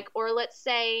things like, or let's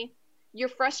say you're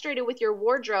frustrated with your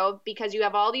wardrobe because you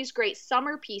have all these great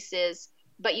summer pieces,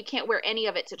 but you can't wear any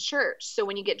of it to church. So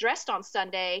when you get dressed on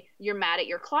Sunday, you're mad at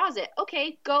your closet.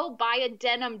 Okay, go buy a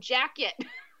denim jacket.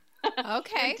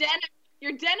 Okay.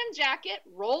 Your denim jacket,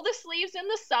 roll the sleeves in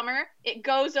the summer. It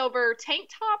goes over tank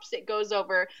tops. It goes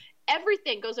over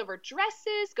everything. Goes over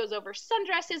dresses, goes over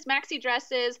sundresses, maxi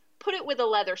dresses. Put it with a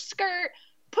leather skirt.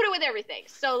 Put it with everything.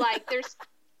 So like there's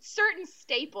certain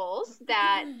staples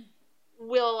that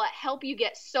will help you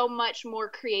get so much more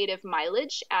creative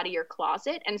mileage out of your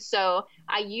closet. And so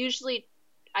I usually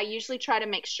try to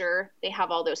make sure they have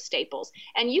all those staples.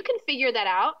 And you can figure that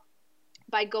out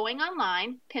by going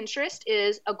online. Pinterest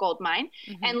is a goldmine.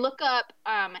 And look up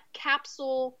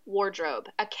capsule wardrobe.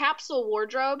 A capsule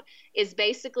wardrobe is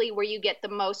basically where you get the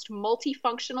most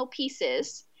multifunctional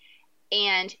pieces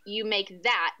and you make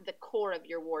that the core of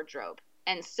your wardrobe.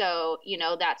 And so,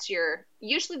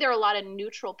 usually there are a lot of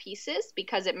neutral pieces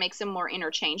because it makes them more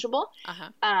interchangeable.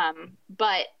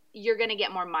 But you're going to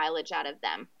get more mileage out of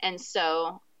them. And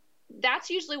so that's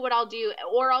usually what I'll do.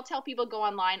 Or I'll tell people go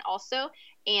online also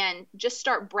and just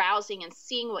start browsing and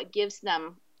seeing what gives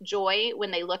them joy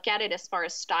when they look at it as far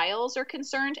as styles are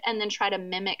concerned, and then try to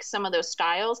mimic some of those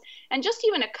styles. And just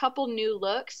even a couple new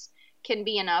looks can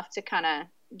be enough to kind of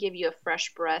give you a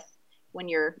fresh breath when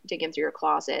you're digging through your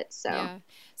closet. So yeah.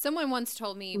 Someone once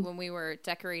told me when we were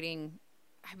decorating,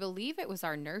 I believe it was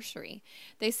our nursery,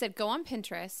 they said, go on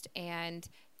Pinterest and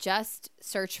just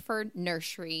search for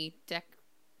nursery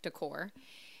decor.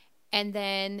 And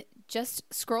then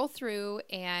just scroll through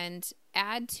and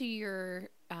add to your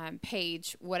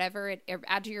page,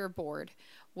 add to your board,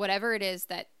 whatever it is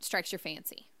that strikes your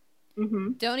fancy.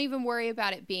 Don't even worry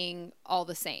about it being all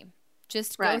the same.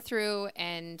 Just go through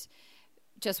and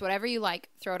just whatever you like,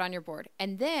 throw it on your board.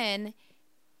 And then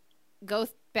go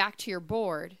back to your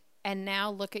board and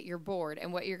now look at your board.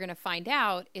 And what you're going to find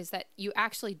out is that you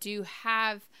actually do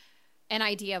have an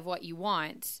idea of what you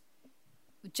want,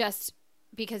 just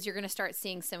because you're going to start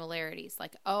seeing similarities.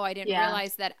 Like, oh, I didn't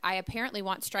realize that I apparently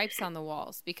want stripes on the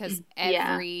walls because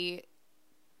every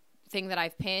thing that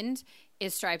I've pinned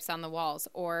is stripes on the walls.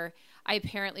 Or I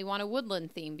apparently want a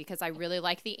woodland theme because I really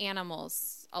like the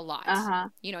animals a lot.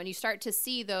 And you start to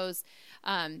see those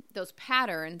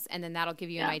patterns, and then that'll give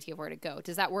you an idea of where to go.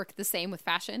 Does that work the same with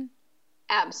fashion?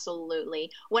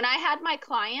 Absolutely. When I had my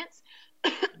clients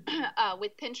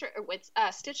with Pinterest or with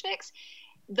Stitch Fix,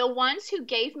 the ones who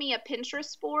gave me a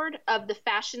Pinterest board of the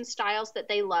fashion styles that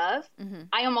they love,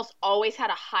 I almost always had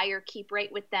a higher keep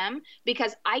rate with them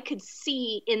because I could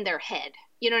see in their head.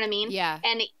 You know what I mean? Yeah.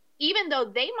 And even though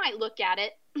they might look at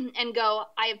it and go,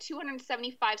 I have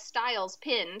 275 styles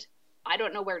pinned, I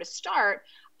don't know where to start,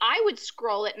 I would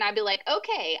scroll it and I'd be like,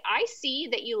 okay, I see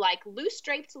that you like loose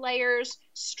draped layers,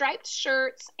 striped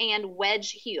shirts, and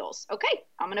wedge heels. Okay,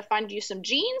 I'm going to find you some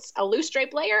jeans, a loose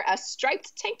drape layer, a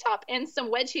striped tank top, and some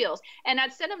wedge heels. And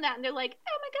I'd send them that and they're like,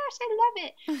 oh my gosh, I love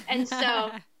it. And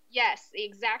so, yes, the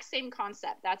exact same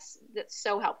concept. That's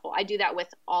so helpful. I do that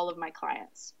with all of my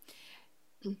clients.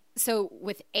 So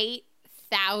with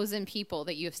 8,000 people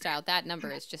that you have styled, that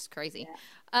number is just crazy.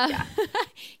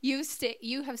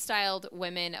 You have styled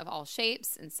women of all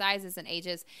shapes and sizes and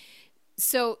ages.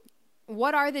 So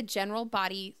what are the general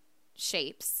body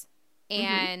shapes,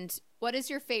 and what is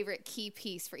your favorite key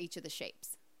piece for each of the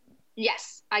shapes?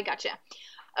 Yes, I gotcha.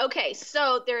 Okay,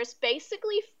 so there's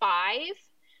basically 5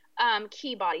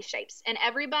 key body shapes. And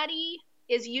everybody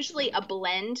is usually a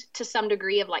blend to some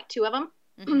degree of like two of them.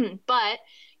 Mm-hmm. But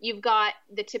you've got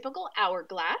the typical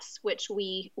hourglass, which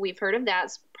we've heard of.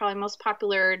 That's probably most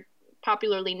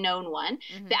popularly known one.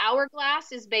 Mm-hmm. The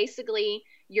hourglass is basically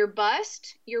your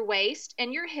bust, your waist,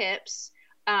 and your hips.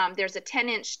 There's a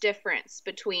 10-inch difference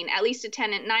between, at least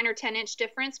 9 or 10-inch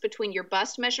difference between your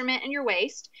bust measurement and your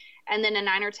waist, and then a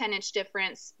 9 or 10-inch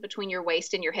difference between your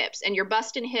waist and your hips. And your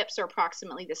bust and hips are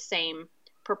approximately the same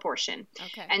proportion.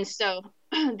 Okay. And so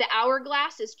the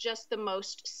hourglass is just the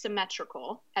most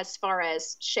symmetrical as far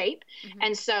as shape. Mm-hmm.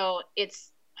 And so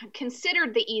it's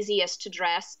considered the easiest to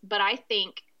dress, but I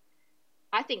think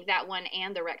that one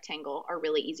and the rectangle are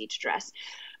really easy to dress.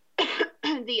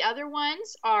 The other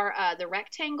ones are the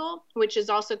rectangle, which is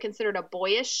also considered a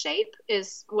boyish shape,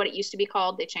 is what it used to be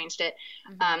called. They changed it.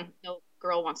 Mm-hmm. No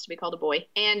girl wants to be called a boy.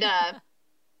 And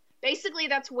basically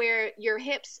that's where your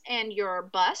hips and your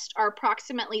bust are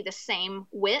approximately the same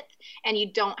width, and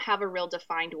you don't have a real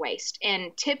defined waist.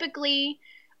 And typically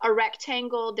a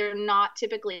rectangle, they're not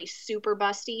typically super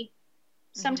busty.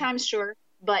 Sometimes, sure,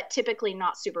 but typically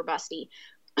not super busty.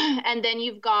 And then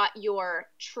you've got your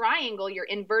triangle, your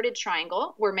inverted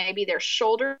triangle, where maybe their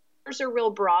shoulders are real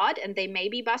broad and they may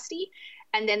be busty.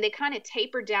 And then they kind of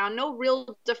taper down, no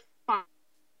real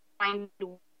defined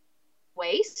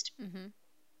waist. Mm-hmm.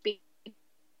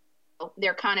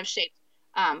 They're kind of shaped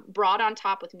broad on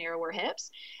top with narrower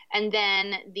hips. And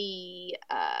then the,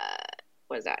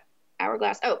 what is that?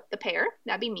 Hourglass. Oh, the pear.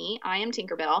 That'd be me. I am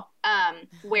Tinkerbell.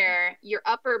 Where your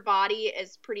upper body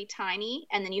is pretty tiny,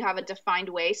 and then you have a defined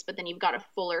waist, but then you've got a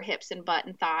fuller hips and butt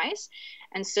and thighs.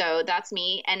 And so that's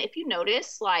me. And if you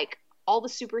notice, like all the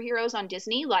superheroes on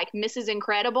Disney, like Mrs.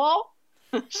 Incredible,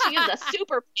 she is a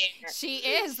super pear. She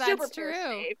is. That's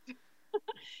true.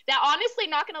 Now, honestly,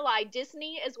 not going to lie,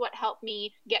 Disney is what helped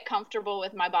me get comfortable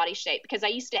with my body shape, because I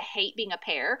used to hate being a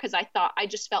pear because I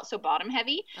just felt so bottom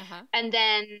heavy. Uh-huh. And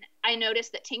then I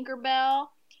noticed that Tinkerbell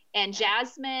and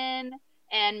Jasmine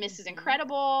and Mrs.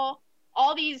 Incredible,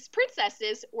 all these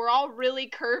princesses were all really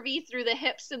curvy through the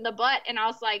hips and the butt. And I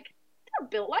was like, they're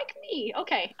built like me.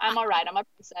 Okay, I'm all right. I'm a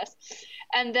princess.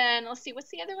 And then let's see, what's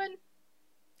the other one?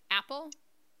 Apple?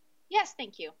 Yes,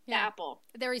 thank you. Yeah. The apple.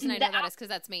 The reason I know that is because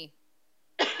that's me.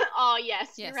 Oh,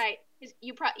 yes, you're right.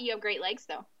 You have great legs,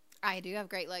 though. I do have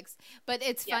great legs. But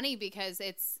it's funny because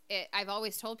I've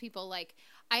always told people, like,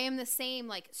 I am the same,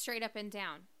 like, straight up and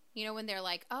down. You know, when they're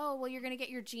like, oh, well, you're going to get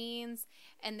your jeans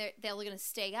and they're going to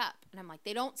stay up. And I'm like,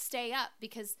 they don't stay up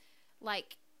because,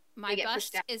 like, my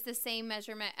bust is the same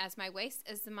measurement as my waist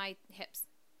as my hips.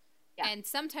 Yeah. And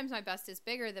sometimes my bust is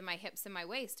bigger than my hips and my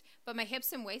waist, but my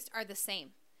hips and waist are the same.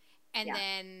 And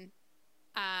then,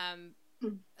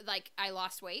 like, I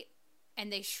lost weight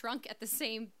and they shrunk at the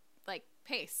same, like,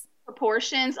 pace.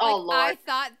 Proportions? Like, oh, Lord. I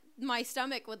thought my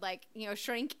stomach would, like, you know,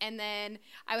 shrink and then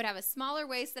I would have a smaller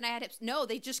waist than I had hips. No,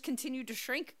 they just continued to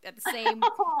shrink at the same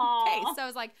pace. So I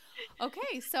was like,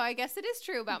 okay, so I guess it is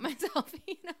true about myself,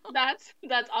 you know? That's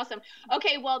awesome.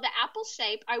 Okay, well, the apple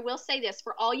shape, I will say this,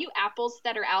 for all you apples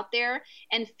that are out there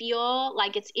and feel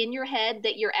like it's in your head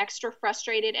that you're extra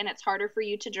frustrated and it's harder for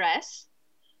you to dress,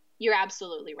 you're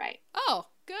absolutely right. Oh,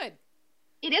 good.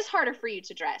 It is harder for you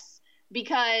to dress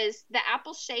because the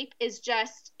apple shape is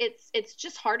just, it's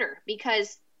just harder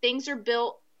because things are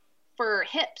built for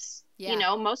hips. Yeah. You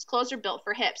know, most clothes are built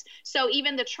for hips. So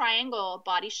even the triangle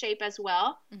body shape as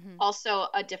well, also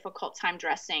a difficult time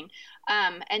dressing.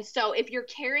 And so if you're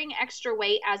carrying extra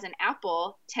weight as an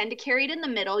apple, tend to carry it in the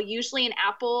middle. Usually an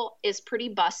apple is pretty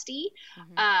busty,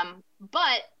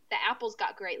 but the apple's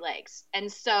got great legs.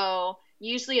 And so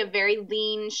usually a very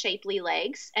lean, shapely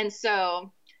legs. And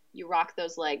so you rock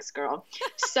those legs, girl.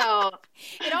 So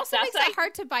it also makes it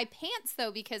hard to buy pants,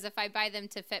 though, because if I buy them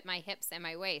to fit my hips and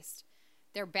my waist,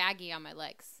 they're baggy on my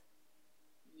legs.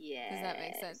 Yes. Does that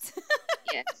make sense?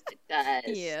 Yes, it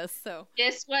does. Yes. So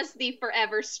this was the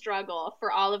forever struggle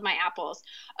for all of my apples.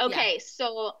 Okay,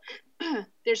 so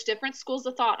there's different schools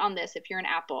of thought on this if you're an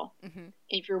apple.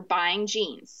 If you're buying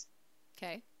jeans.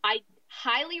 Okay. I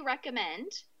highly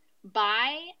recommend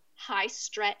buy high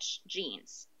stretch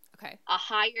jeans. Okay. A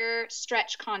higher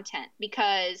stretch content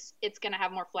because it's going to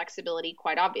have more flexibility,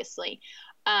 quite obviously.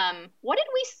 What did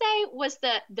we say was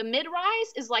the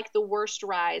mid-rise is like the worst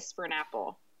rise for an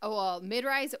apple? Oh, well,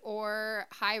 mid-rise or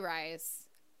high-rise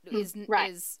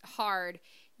is hard.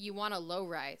 You want a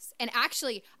low-rise. And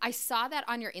actually, I saw that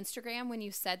on your Instagram when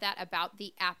you said that about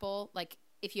the apple. Like,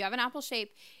 if you have an apple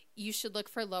shape, you should look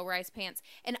for low-rise pants.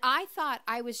 And I thought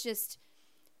I was just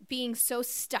being so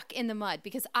stuck in the mud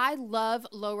because I love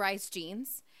low-rise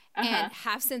jeans and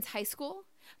have since high school.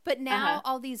 But now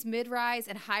all these mid-rise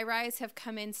and high-rise have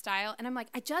come in style. And I'm like,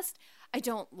 I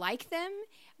don't like them.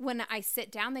 When I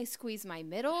sit down, they squeeze my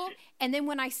middle. And then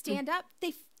when I stand up,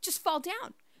 they just fall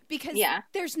down because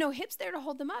there's no hips there to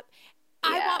hold them up.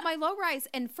 I want my low-rise.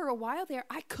 And for a while there,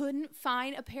 I couldn't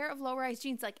find a pair of low-rise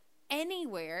jeans like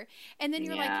anywhere. And then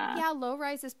you're like,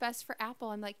 low-rise is best for Apple.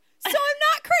 I'm like, so I'm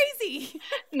not crazy.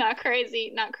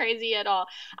 Not crazy at all.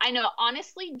 I know,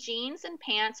 honestly, jeans and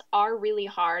pants are really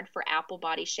hard for Apple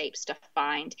body shapes to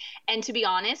find. And to be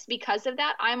honest, because of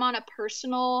that, I'm on a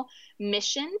personal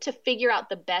mission to figure out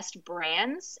the best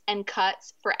brands and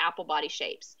cuts for Apple body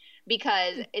shapes,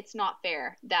 because it's not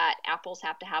fair that Apples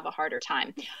have to have a harder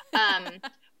time.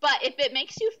 But if it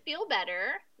makes you feel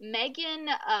better, Meghan,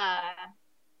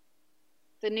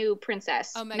 the new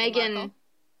princess, Meghan Markle.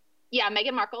 Yeah,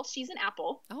 Meghan Markle. She's an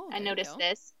Apple. Oh, I noticed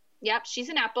this. Yep, she's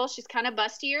an Apple. She's kind of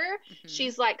bustier.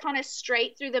 She's like kind of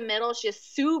straight through the middle. She has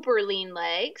super lean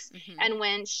legs. And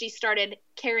when she started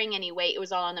carrying any weight, it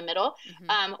was all in the middle.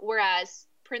 Whereas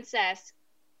Princess,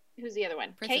 who's the other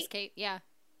one? Princess Kate, yeah.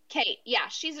 Kate, yeah,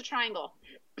 she's a triangle.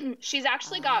 She's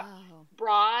actually got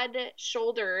broad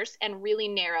shoulders and really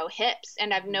narrow hips.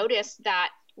 And I've noticed that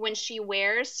when she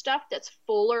wears stuff that's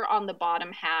fuller on the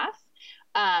bottom half,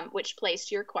 which plays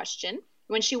to your question.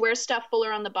 When she wears stuff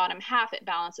fuller on the bottom half, it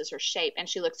balances her shape and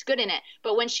she looks good in it.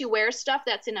 But when she wears stuff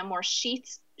that's in a more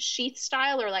sheath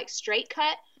style or like straight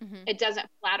cut, it doesn't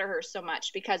flatter her so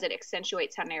much because it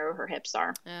accentuates how narrow her hips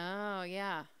are. Oh,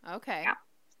 yeah. Okay. Yeah.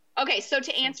 Okay, so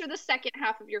to answer the second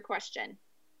half of your question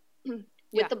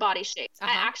with the body shapes,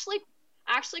 I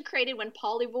actually created, when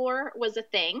Polyvore was a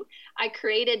thing, I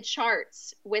created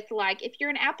charts with like, if you're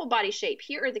an Apple body shape,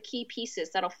 here are the key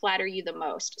pieces that'll flatter you the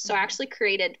most. So I actually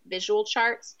created visual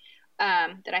charts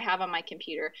that I have on my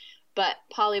computer, but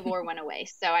Polyvore went away,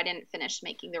 so I didn't finish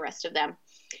making the rest of them.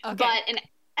 Okay. But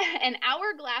an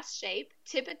hourglass shape,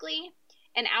 typically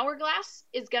an hourglass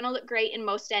is going to look great in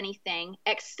most anything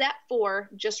except for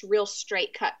just real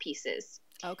straight cut pieces.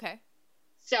 Okay.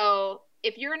 So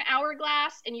if you're an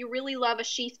hourglass and you really love a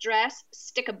sheath dress,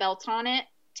 stick a belt on it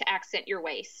to accent your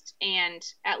waist, and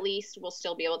at least we'll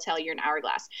still be able to tell you're an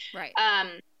hourglass. Right.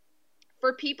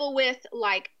 For people with,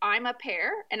 like, I'm a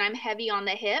pear and I'm heavy on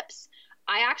the hips,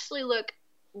 I actually look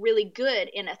really good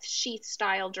in a sheath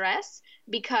style dress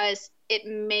because it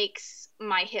makes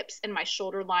my hips and my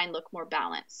shoulder line look more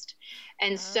balanced.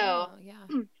 And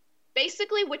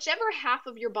basically, whichever half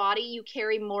of your body you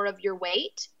carry more of your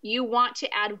weight, you want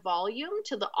to add volume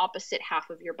to the opposite half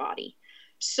of your body.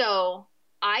 So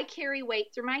I carry weight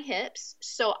through my hips,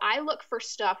 so I look for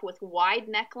stuff with wide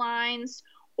necklines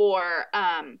or,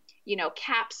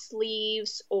 cap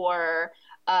sleeves or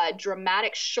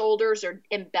dramatic shoulders or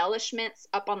embellishments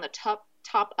up on the top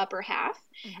upper half.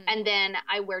 And then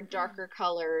I wear darker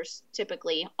colors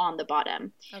typically on the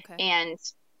bottom. Okay.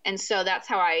 And so that's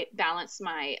how I balance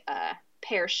my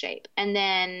pear shape. And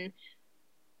then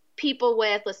people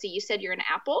with, let's see, you said you're an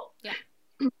apple. Yeah.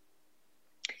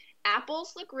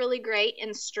 Apples look really great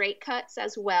in straight cuts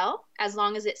as well, as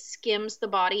long as it skims the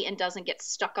body and doesn't get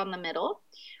stuck on the middle.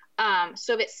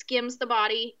 So if it skims the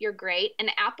body, you're great. An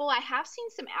apple, I have seen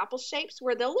some apple shapes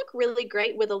where they'll look really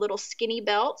great with a little skinny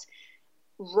belt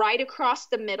right across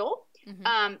the middle.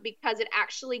 Because it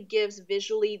actually gives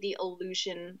visually the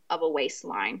illusion of a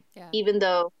waistline. Yeah. Even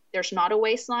though there's not a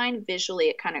waistline, visually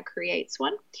it kind of creates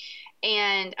one.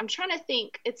 And I'm trying to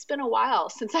think, it's been a while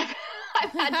since I've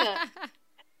had to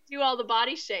do all the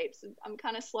body shapes. I'm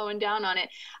kind of slowing down on it.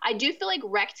 I do feel like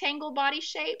rectangle body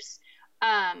shapes,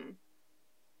 and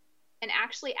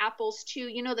actually apples too,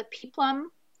 the peplum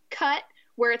cut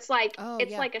where it's like,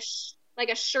 like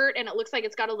a shirt and it looks like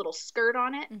it's got a little skirt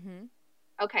on it.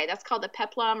 Okay, that's called the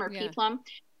peplum or peplum.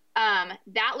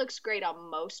 That looks great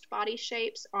on most body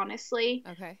shapes, honestly.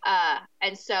 Okay.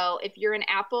 And so if you're an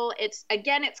apple, it's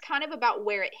kind of about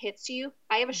where it hits you.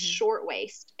 I have a short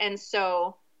waist, and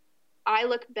so I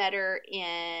look better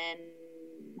in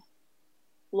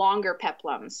longer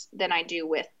peplums than I do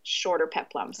with shorter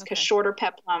peplums, because shorter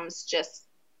peplums just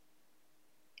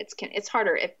it's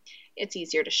harder. It's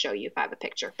easier to show you if I have a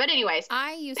picture. But anyways,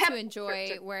 I used to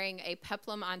enjoy wearing a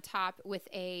peplum on top with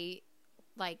a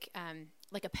like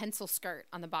a pencil skirt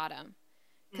on the bottom,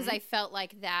 because I felt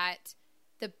like that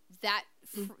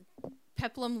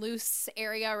peplum loose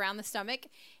area around the stomach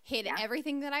hid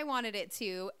everything that I wanted it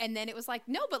to, and then it was like,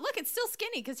 no, but look, it's still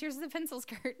skinny because here's the pencil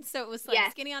skirt. So it was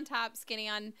like skinny on top, skinny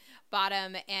on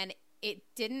bottom, and it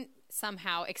didn't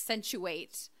somehow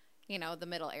accentuate the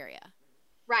middle area.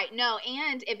 Right. No,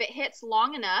 and if it hits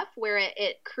long enough where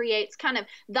it creates kind of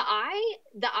the eye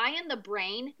and the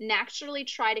brain naturally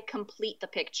try to complete the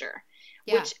picture,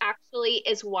 which actually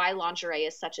is why lingerie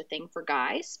is such a thing for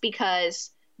guys,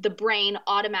 because the brain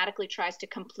automatically tries to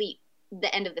complete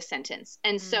the end of the sentence.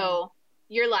 And so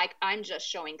you're like, I'm just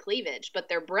showing cleavage, but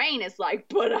their brain is like,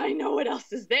 but I know what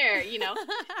else is there, you know?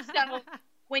 So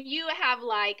when you have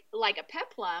like a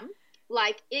peplum,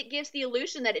 like it gives the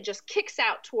illusion that it just kicks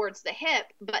out towards the hip,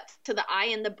 but to the eye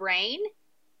and the brain,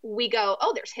 we go,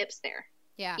 oh, there's hips there.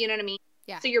 Yeah. You know what I mean?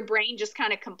 Yeah. So your brain just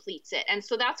kind of completes it. And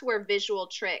so that's where visual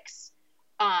tricks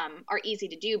are easy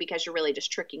to do, because you're really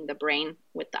just tricking the brain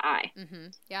with the eye. Mm-hmm.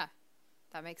 Yeah.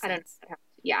 That makes sense.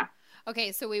 Yeah.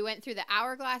 Okay. So we went through the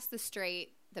hourglass, the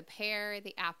straight, the pear,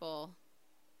 the apple.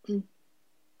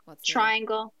 What's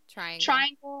triangle? Triangle.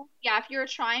 Triangle. Yeah. If you're a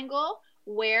triangle,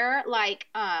 wear like,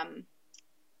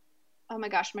 oh my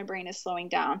gosh, my brain is slowing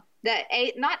down.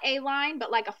 Not A-line,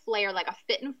 but like a flare, like a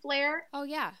fit and flare. Oh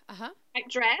yeah. Type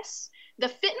dress. The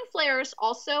fit and flares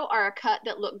also are a cut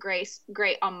that look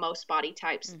great on most body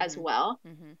types as well.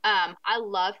 I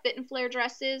love fit and flare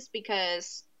dresses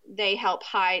because they help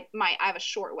hide I have a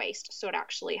short waist, so it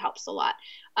actually helps a lot.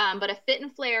 But a fit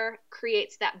and flare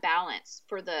creates that balance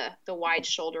for the wide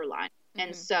shoulder line.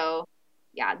 And so,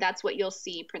 yeah, that's what you'll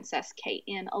see Princess Kate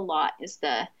in a lot, is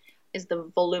the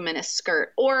voluminous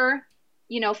skirt, or,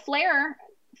 you know, flare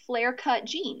cut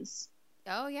jeans.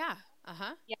 Oh yeah.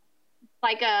 Yeah.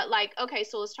 Okay,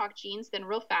 so let's talk jeans then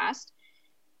real fast.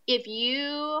 If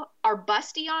you are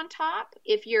busty on top,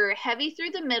 if you're heavy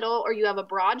through the middle, or you have a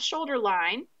broad shoulder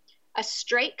line, a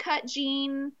straight cut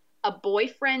jean, a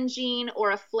boyfriend jean,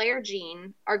 or a flare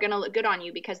jean are going to look good on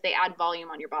you because they add volume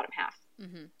on your bottom half.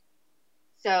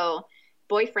 So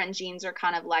boyfriend jeans are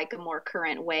kind of like a more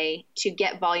current way to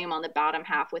get volume on the bottom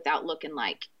half without looking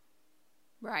like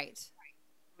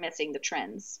missing the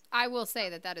trends. I will say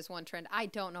that is one trend I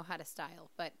don't know how to style,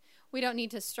 but we don't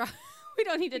need to we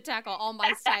don't need to tackle all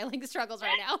my styling struggles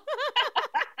right now.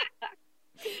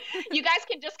 You guys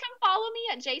can just come follow me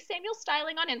at J Samuel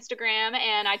Styling on Instagram,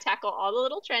 and I tackle all the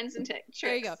little trends and tricks.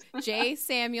 There you go. J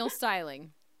Samuel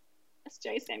Styling. That's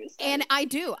J Samuel Styling. And I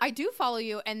do follow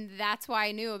you, and that's why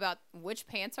I knew about which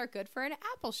pants are good for an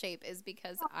apple shape, is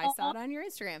because I saw it on your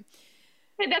Instagram.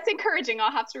 That's encouraging.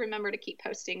 I'll have to remember to keep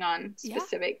posting on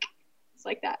specific things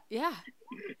like that. Yeah.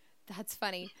 That's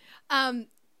funny.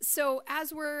 So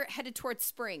as we're headed towards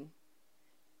spring.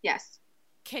 Yes.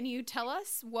 Can you tell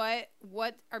us what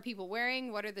are people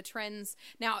wearing? What are the trends?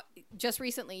 Now, just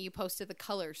recently you posted the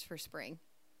colors for spring.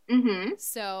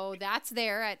 So that's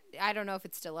there. I don't know if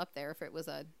it's still up there, if it was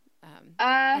a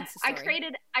I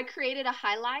created a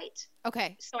highlight.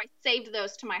 Okay. So I saved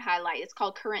those to my highlight. It's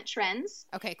called Current Trends.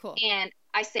 Okay, cool. And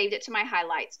I saved it to my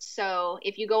highlights. So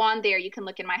if you go on there, you can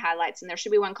look in my highlights, and there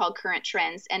should be one called Current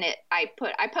Trends. And I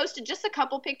posted just a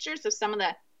couple pictures of some of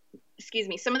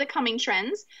the coming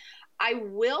trends. I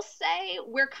will say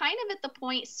we're kind of at the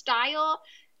point style.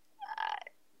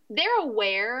 They're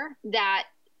aware that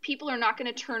people are not going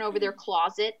to turn over their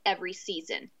closet every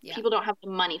season. Yeah. People don't have the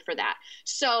money for that.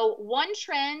 So one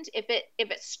trend, if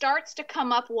it starts to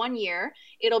come up one year,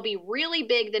 it'll be really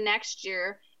big the next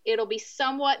year. It'll be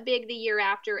somewhat big the year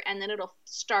after, and then it'll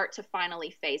start to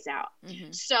finally phase out.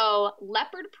 So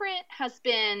leopard print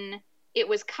it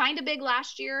was kind of big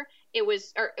last year. It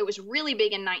was really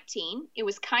big in 19. It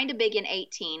was kind of big in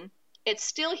 18. It's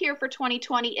still here for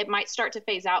 2020. It might start to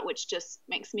phase out, which just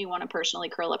makes me want to personally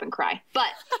curl up and cry. But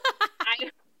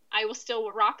I will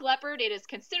still rock leopard. It is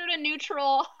considered a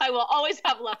neutral. I will always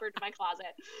have leopard in my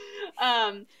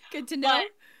closet. Good to know.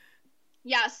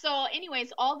 Yeah. So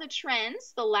anyways, all the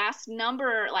trends the last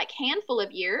handful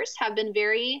of years have been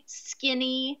very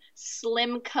skinny,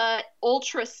 slim cut,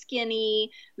 ultra skinny,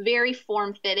 very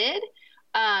form fitted.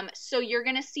 So you're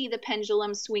going to see the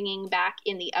pendulum swinging back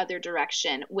in the other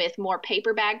direction with more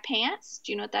paper bag pants.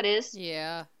 Do you know what that is?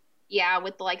 Yeah. Yeah.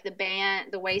 With like the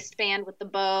waistband with the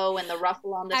bow and the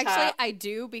ruffle on the top. Actually, I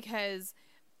do, because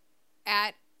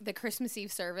at the Christmas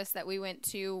Eve service that we went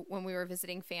to when we were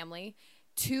visiting family,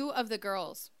 2 of the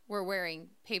girls were wearing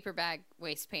paper bag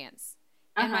waist pants.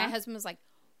 And my husband was like,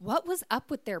 what was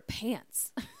up with their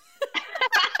pants?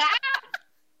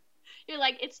 You're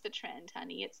like, it's the trend,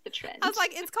 honey. It's the trend. I was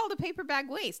like, it's called a paper bag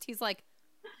waist. He's like,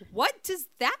 what does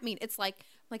that mean? It's like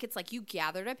you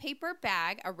gathered a paper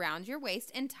bag around your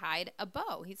waist and tied a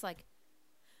bow. He's like,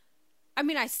 I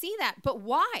mean, I see that, but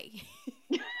why?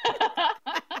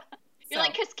 You're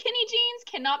like, because skinny jeans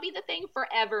cannot be the thing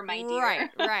forever, my dear.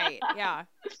 Right, yeah.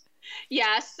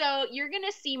 Yeah, so you're going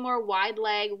to see more wide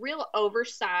leg, real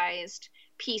oversized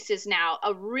pieces now.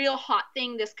 A real hot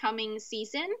thing this coming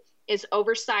season is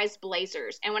oversized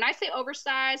blazers. And when I say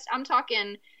oversized, I'm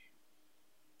talking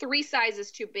 3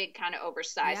 sizes too big kind of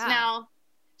oversized. Yeah. Now,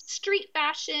 street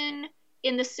fashion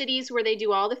in the cities where they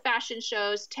do all the fashion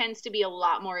shows tends to be a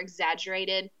lot more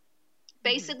exaggerated.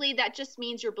 Basically, that just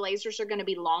means your blazers are going to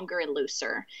be longer and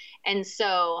looser. And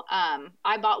so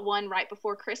I bought one right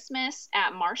before Christmas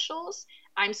at Marshall's.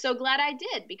 I'm so glad I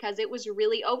did because it was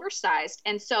really oversized.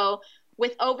 And so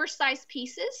with oversized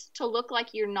pieces, to look like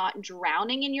you're not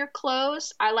drowning in your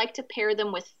clothes, I like to pair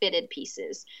them with fitted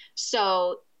pieces.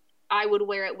 So I would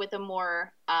wear it with a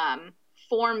more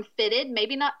form fitted,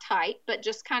 maybe not tight, but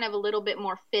just kind of a little bit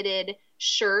more fitted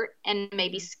shirt and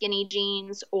maybe skinny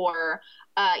jeans, or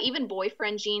even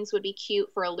boyfriend jeans would be cute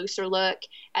for a looser look,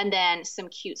 and then some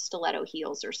cute stiletto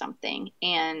heels or something.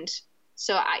 And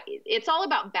so it's all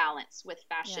about balance with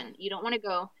fashion. Yeah. You don't want to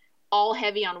go all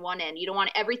heavy on one end. You don't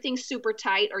want everything super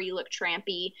tight or you look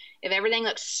trampy. If everything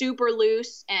looks super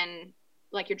loose and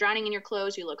like you're drowning in your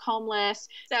clothes, you look homeless.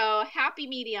 So happy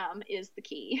medium is the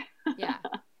key. Yeah.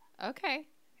 Okay,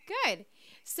 good.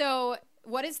 So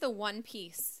what is the one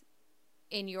piece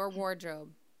in your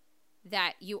wardrobe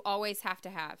that you always have to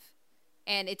have?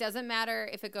 And it doesn't matter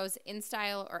if it goes in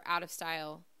style or out of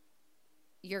style,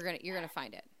 you're gonna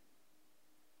find it.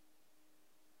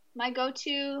 My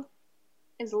go-to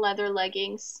is leather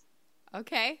leggings.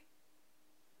 Okay.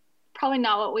 Probably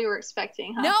not what we were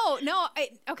expecting, huh? No.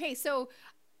 Okay, so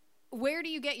where do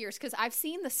you get yours? Because I've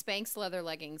seen the Spanx leather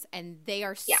leggings, and they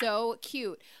are so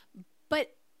cute.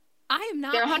 But I am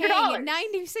not They're $100. paying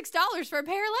 $96 for a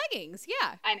pair of leggings.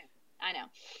 Yeah. I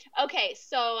know. Okay,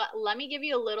 so let me give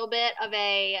you a little bit of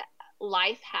a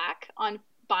life hack on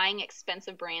buying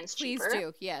expensive brands cheaper. Please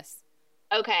do, yes.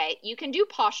 Okay, you can do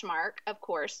Poshmark, of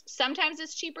course. Sometimes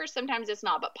it's cheaper, sometimes it's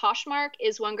not. But Poshmark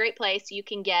is one great place. You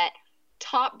can get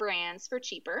top brands for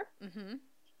cheaper. Mm-hmm.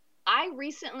 I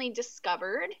recently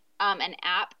discovered an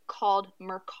app called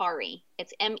Mercari.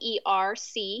 It's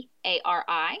Mercari.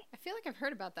 I feel like I've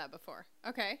heard about that before.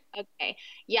 Okay. Okay.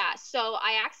 Yeah. So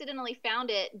I accidentally found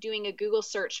it doing a Google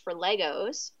search for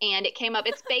Legos, and it came up.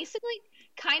 It's basically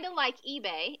kind of like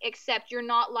eBay, except you're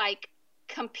not like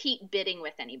compete bidding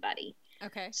with anybody.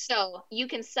 Okay. So you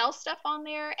can sell stuff on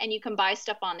there and you can buy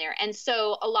stuff on there. And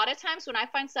so a lot of times when I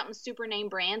find something super name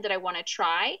brand that I want to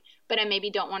try, but I maybe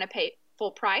don't want to pay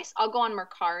full price, I'll go on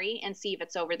Mercari and see if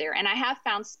it's over there. And I have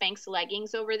found Spanx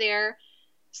leggings over there.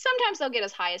 Sometimes they'll get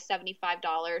as high as $75,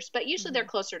 but usually they're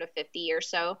closer to 50 or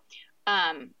so.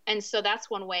 And so that's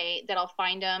one way that I'll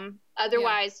find them.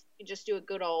 Otherwise, you just do a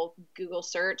good old Google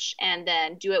search and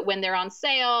then do it when they're on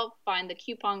sale, find the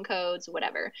coupon codes,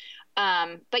 whatever.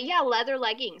 But yeah, leather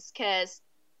leggings, because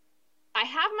I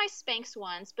have my Spanx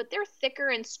ones, but they're thicker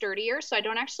and sturdier, so I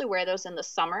don't actually wear those in the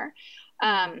summer.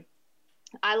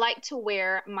 I like to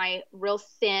wear my real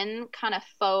thin kind of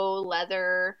faux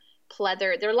leather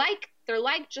pleather. They're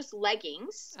like just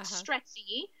leggings,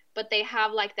 stretchy, but they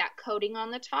have like that coating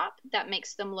on the top that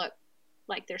makes them look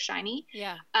like they're shiny.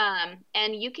 Yeah.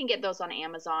 And you can get those on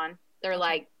Amazon. They're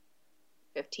like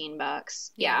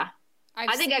 $15. Yeah.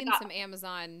 I've seen some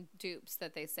Amazon dupes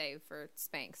that they save for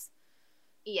Spanx.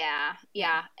 Yeah.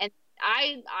 And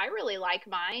I really like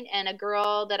mine. And a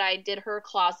girl that I did her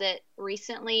closet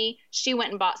recently, she went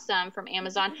and bought some from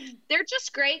Amazon. They're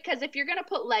just great because if you're going to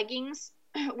put leggings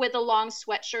with a long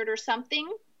sweatshirt or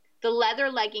something, the leather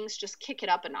leggings just kick it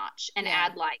up a notch and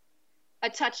add like a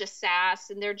touch of sass.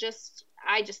 And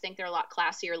I just think they're a lot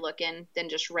classier looking than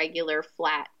just regular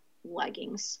flat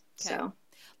leggings. Okay. So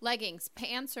leggings,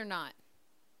 pants or not?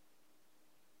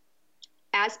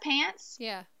 As pants?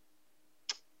 Yeah.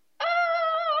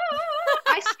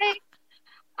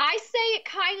 I say it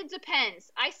kind of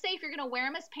depends. I say if you're going to wear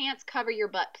them as pants, cover your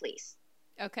butt, please.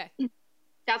 Okay.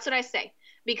 That's what I say.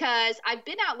 Because I've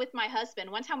been out with my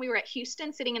husband. One time we were at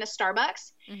Houston sitting in a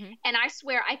Starbucks, and I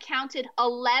swear I counted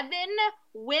 11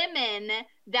 women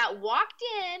that walked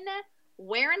in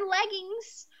wearing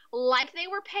leggings like they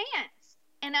were pants.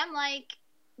 And I'm like,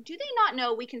 do they not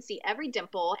know we can see every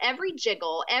dimple, every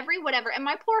jiggle, every whatever? And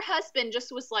my poor husband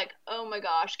just was like, oh my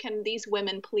gosh, can these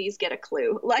women please get a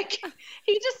clue? Like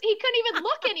he couldn't even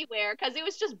look anywhere because it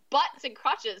was just butts and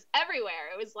crotches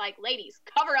everywhere. It was like, ladies,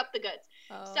 cover up the goods.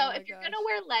 So if you're going to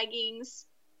wear leggings,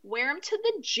 wear them to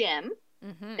the gym.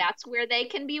 That's where they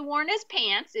can be worn as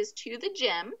pants, is to the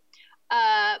gym.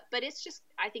 But it's just,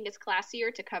 I think it's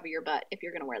classier to cover your butt if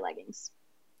you're going to wear leggings.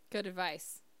 Good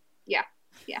advice. Yeah.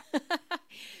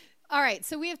 All right.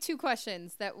 So we have 2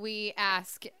 questions that we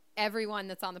ask everyone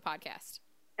that's on the podcast.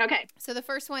 Okay. So the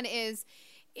first one is,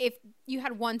 if you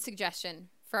had one suggestion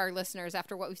for our listeners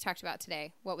after what we've talked about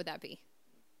today, what would that be?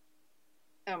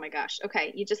 Oh my gosh.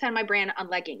 Okay. You just had my brand on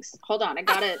leggings. Hold on. I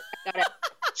gotta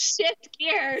shift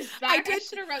gears back. I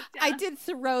should have wrote down. I did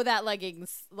throw that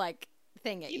leggings like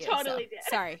thing at you. You totally did.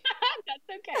 Sorry.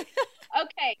 That's okay.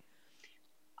 Okay.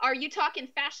 Are you talking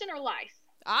fashion or life?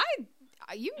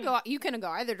 You can go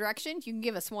either direction. You can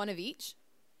give us one of each.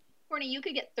 Courtney, you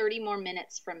could get 30 more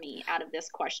minutes from me out of this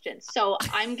question. So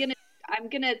I'm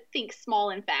gonna think small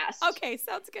and fast. Okay,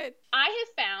 sounds good. I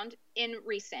have found in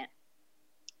recent,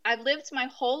 I've lived my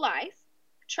whole life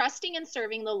trusting and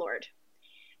serving the Lord.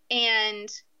 And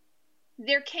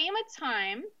there came a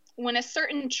time when a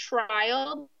certain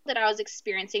trial that I was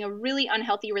experiencing, a really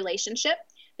unhealthy relationship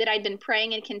that I'd been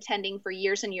praying and contending for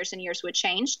years and years and years would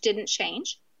change, didn't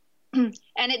change. And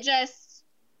it just,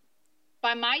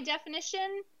 by my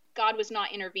definition, God was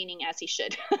not intervening as he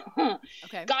should.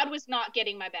 Okay. God was not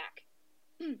getting my back.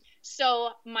 So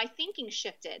my thinking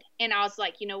shifted and I was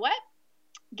like, you know what?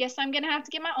 Guess I'm going to have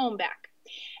to get my own back.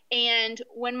 And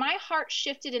when my heart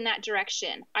shifted in that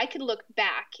direction, I could look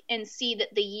back and see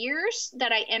that the years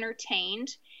that I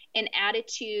entertained an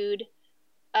attitude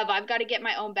of I've got to get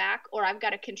my own back or I've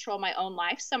got to control my own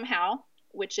life somehow,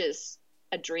 which is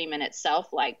a dream in itself.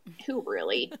 Like, who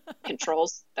really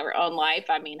controls their own life?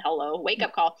 I mean, hello, wake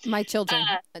up call. My children.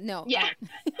 No. Yeah.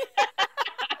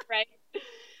 Right.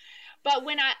 But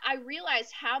when I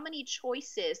realized how many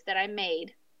choices that I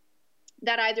made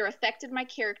that either affected my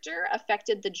character,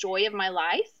 affected the joy of my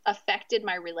life, affected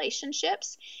my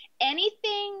relationships, any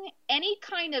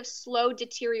kind of slow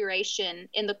deterioration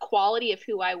in the quality of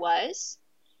who I was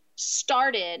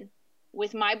started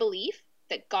with my belief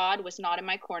that God was not in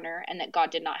my corner and that God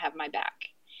did not have my back.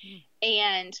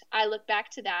 And I look back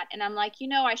to that and I'm like,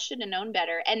 I should have known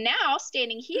better. And now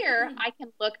standing here, I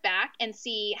can look back and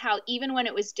see how even when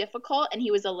it was difficult and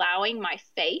he was allowing my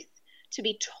faith to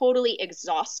be totally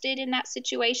exhausted in that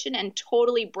situation and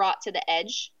totally brought to the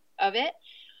edge of it,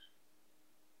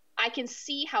 I can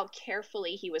see how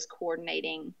carefully he was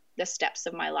coordinating the steps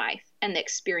of my life and the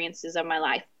experiences of my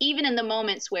life, even in the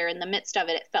moments where in the midst of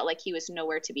it, it felt like he was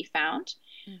nowhere to be found.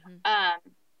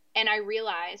 And I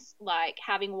realized, like,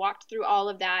 having walked through all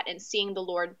of that and seeing the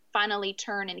Lord finally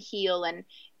turn and heal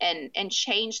and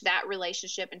change that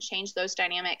relationship and change those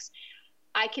dynamics,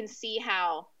 I can see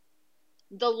how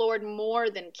the Lord more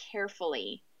than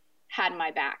carefully had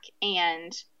my back.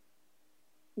 And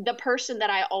the person that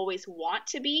I always want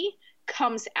to be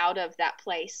comes out of that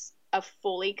place of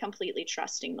fully, completely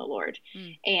trusting the Lord.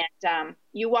 And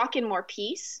you walk in more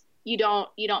peace. You don't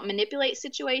manipulate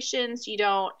situations. You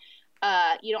don't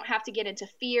have to get into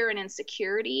fear and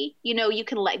insecurity. You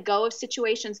can let go of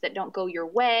situations that don't go your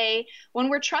way. When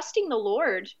we're trusting the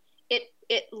Lord,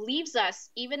 it leaves us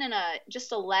even in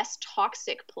just a less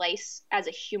toxic place as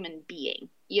a human being.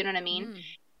 You know what I mean?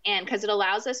 And because it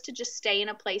allows us to just stay in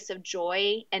a place of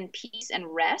joy and peace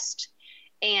and rest.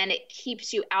 And it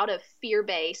keeps you out of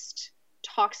fear-based,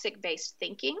 toxic-based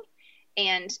thinking.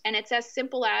 And it's as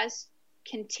simple as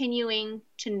continuing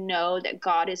to know that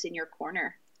God is in your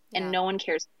corner. And no one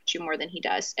cares about you more than he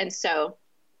does. And so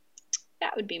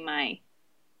that would be my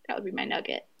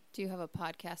nugget. Do you have a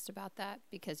podcast about that?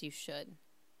 Because you should.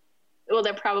 Well,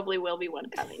 there probably will be one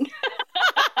coming.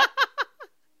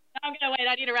 I'm going to wait.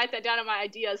 I need to write that down on my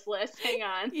ideas list. Hang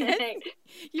on. Yes,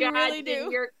 you God really do.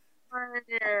 in your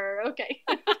corner. Okay.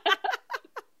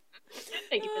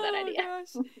 Thank you for that idea.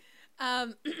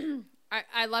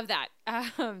 I love that.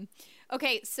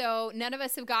 Okay, so none of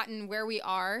us have gotten where we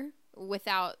are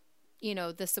without,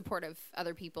 the support of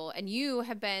other people. And you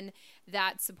have been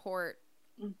that support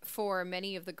for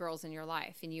many of the girls in your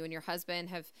life. And you and your husband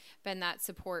have been that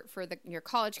support for your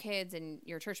college kids and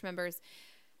your church members.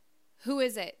 Who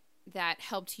is it that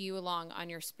helped you along on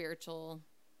your spiritual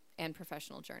and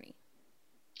professional journey?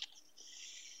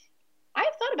 I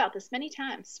have thought about this many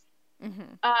times.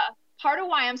 Part of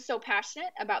why I'm so passionate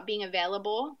about being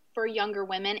available for younger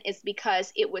women is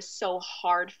because it was so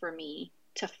hard for me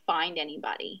to find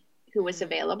anybody who was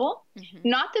available.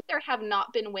 Not that there have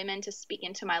not been women to speak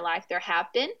into my life. There have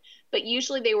been, but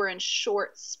usually they were in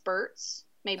short spurts,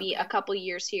 maybe a couple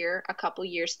years here, a couple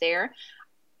years there.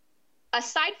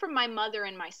 Aside from my mother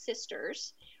and my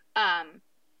sisters, I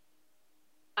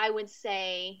would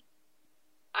say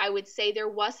there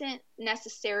wasn't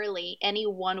necessarily any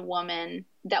one woman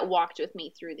that walked with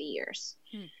me through the years.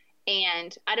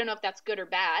 And I don't know if that's good or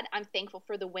bad. I'm thankful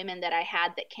for the women that I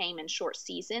had that came in short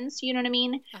seasons. You know what I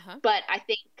mean? But I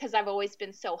think because I've always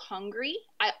been so hungry,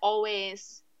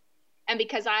 and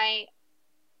because I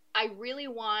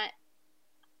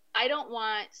don't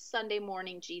want Sunday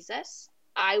morning Jesus.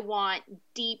 I want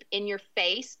deep in your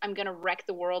face, I'm going to wreck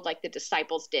the world like the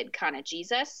disciples did kind of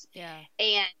Jesus. Yeah.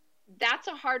 And that's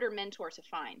a harder mentor to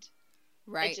find.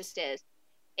 Right. It just is.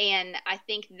 And I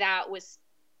think that was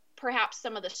perhaps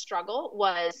some of the struggle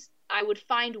was I would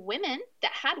find women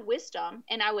that had wisdom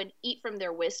and I would eat from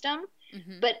their wisdom,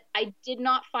 but I did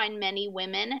not find many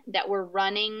women that were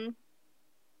running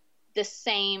the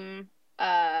same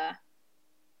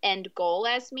end goal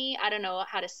as me. I don't know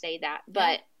how to say that,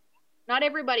 but not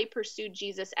everybody pursued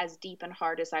Jesus as deep and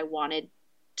hard as I wanted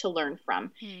to learn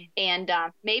from. And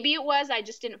maybe it was I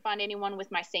just didn't find anyone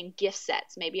with my same gift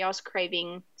sets. Maybe I was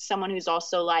craving someone who's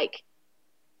also like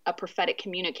a prophetic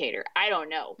communicator. I don't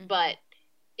know, but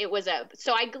it was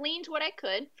so I gleaned what I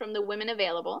could from the women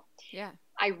available. Yeah.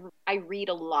 I read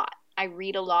a lot.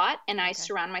 And I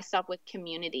surround myself with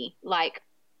community, like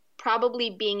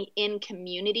probably being in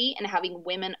community and having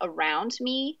women around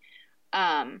me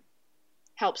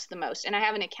helps the most. And I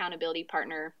have an accountability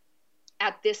partner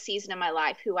at this season of my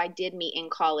life who I did meet in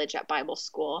college at Bible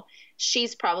school.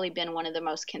 She's probably been one of the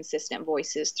most consistent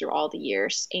voices through all the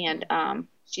years. And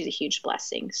she's a huge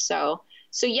blessing. So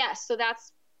yes, so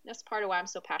that's part of why I'm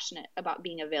so passionate about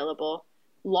being available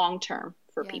long-term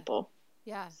for people.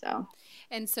 Yeah.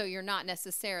 And so you're not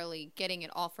necessarily getting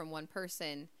it all from one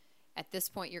person. At this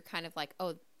point, you're kind of like,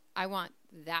 oh, I want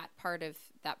that part of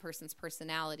that person's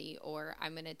personality, or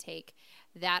I'm going to take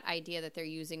that idea that they're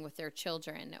using with their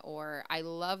children, or I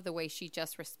love the way she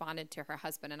just responded to her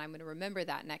husband, and I'm going to remember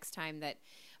that next time that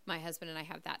my husband and I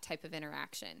have that type of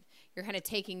interaction. You're kind of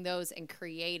taking those and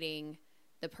creating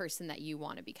the person that you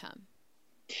want to become.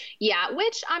 Yeah,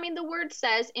 which, I mean, the word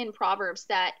says in Proverbs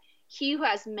that he who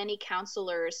has many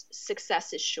counselors,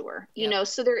 success is sure. You know,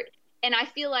 so there, and I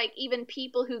feel like even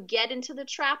people who get into the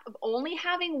trap of only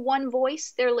having one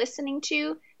voice they're listening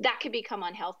to, that could become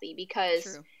unhealthy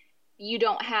because you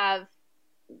don't have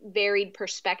varied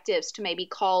perspectives to maybe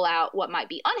call out what might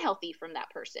be unhealthy from that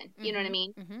person. You know what I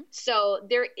mean? So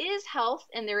there is health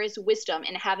and there is wisdom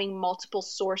in having multiple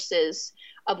sources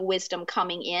of wisdom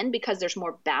coming in because there's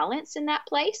more balance in that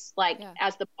place. Like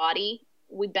as the body,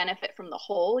 we benefit from the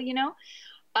whole, you know?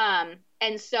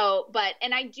 And so,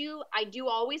 and I do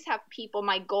always have people,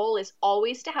 my goal is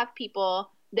always to have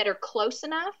people that are close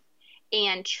enough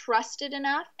and trusted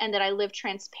enough and that I live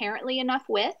transparently enough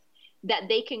with that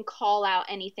they can call out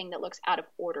anything that looks out of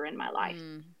order in my life.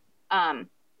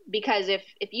 Because if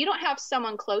you don't have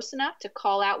someone close enough to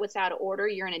call out what's out of order,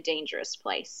 you're in a dangerous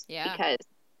place because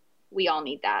we all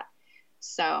need that.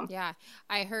 So, yeah,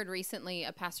 I heard recently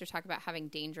a pastor talk about having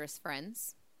dangerous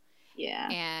friends.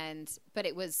 Yeah. But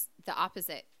it was the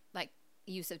opposite, like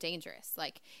use of dangerous.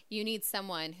 Like you need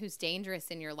someone who's dangerous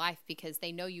in your life because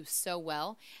they know you so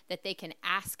well that they can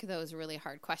ask those really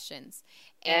hard questions.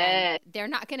 And they're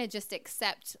not going to just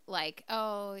accept like,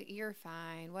 oh, you're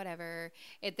fine, whatever.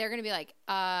 They're going to be like,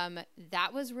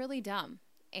 that was really dumb.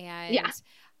 And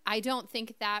I don't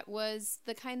think that was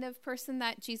the kind of person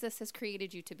that Jesus has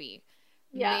created you to be.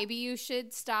 Yeah. Maybe you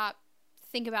should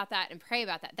think about that and pray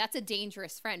about that. That's a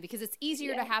dangerous friend because it's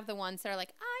easier to have the ones that are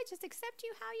like, I just accept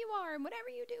you how you are and whatever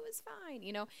you do is fine.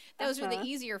 You know, those are the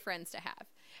easier friends to have.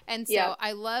 And so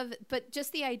I love, but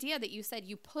just the idea that you said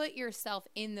you put yourself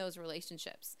in those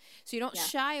relationships. So you don't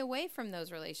shy away from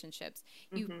those relationships.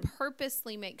 You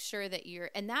purposely make sure that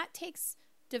and that takes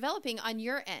developing on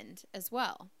your end as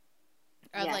well.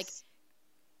 Of like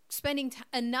spending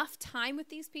enough time with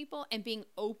these people and being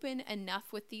open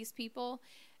enough with these people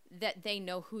that they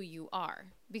know who you are.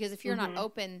 Because if you're not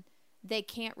open, they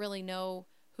can't really know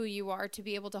who you are to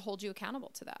be able to hold you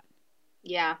accountable to that.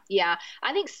 Yeah. Yeah.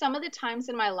 I think some of the times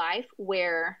in my life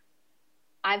where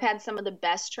I've had some of the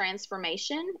best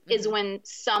transformation is when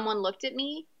someone looked at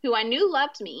me who I knew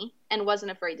loved me and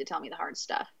wasn't afraid to tell me the hard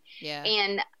stuff. Yeah.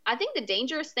 And I think the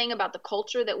dangerous thing about the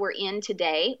culture that we're in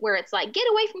today, where it's like, get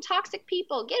away from toxic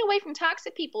people,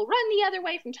 run the other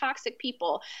way from toxic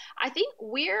people. I think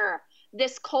we're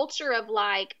this culture of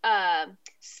like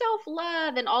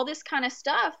self-love and all this kind of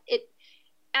stuff. It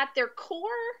at their core,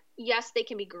 yes, they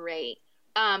can be great.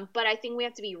 But I think we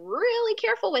have to be really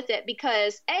careful with it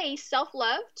because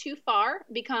self-love too far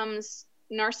becomes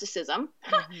narcissism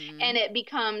and it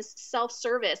becomes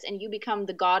self-service and you become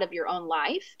the God of your own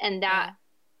life. And that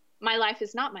my life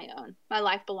is not my own. My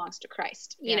life belongs to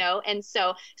Christ, you know? And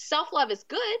so self-love is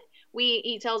good.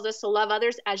 He tells us to love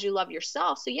others as you love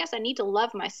yourself. So yes, I need to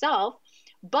love myself,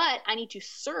 but I need to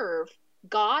serve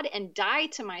God and die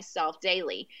to myself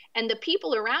daily. And the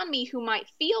people around me who might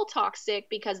feel toxic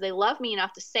because they love me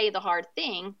enough to say the hard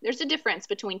thing, there's a difference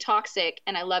between toxic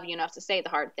and I love you enough to say the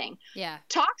hard thing. Yeah.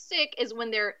 Toxic is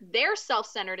when they're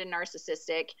self-centered and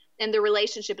narcissistic and the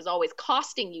relationship is always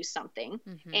costing you something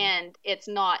and it's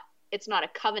not it's not a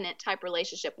covenant type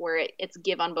relationship where it's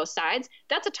give on both sides.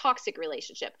 That's a toxic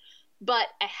relationship. But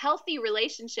a healthy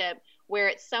relationship where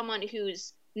it's someone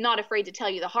who's not afraid to tell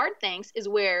you the hard things is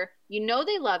where you know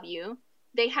they love you,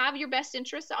 they have your best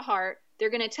interests at heart, they're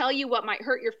going to tell you what might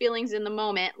hurt your feelings in the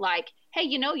moment, like, hey,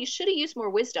 you know, you should have used more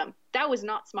wisdom. That was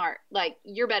not smart. Like,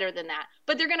 you're better than that.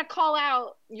 But they're going to call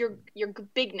out your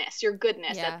bigness, your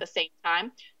goodness at the same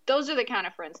time. Those are the kind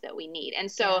of friends that we need.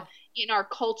 And so in our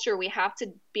culture, we have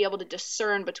to be able to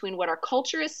discern between what our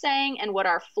culture is saying and what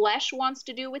our flesh wants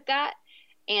to do with that,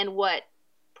 and what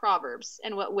Proverbs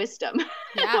and what wisdom,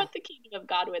 what the kingdom of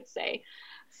God would say.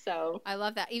 So I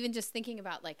love that. Even just thinking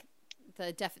about like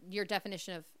your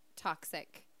definition of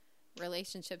toxic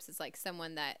relationships is like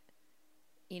someone that,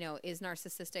 you know, is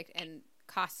narcissistic and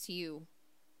costs you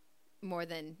more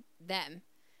than them.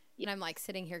 And I'm like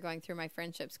sitting here going through my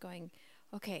friendships going,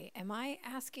 okay, am I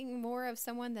asking more of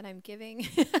someone than I'm giving?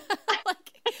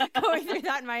 Like going through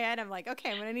that in my head, I'm like,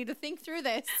 okay, I'm going to need to think through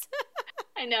this.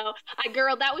 I know.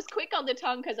 Girl, that was quick on the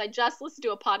tongue because I just listened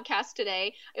to a podcast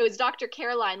today. It was Dr.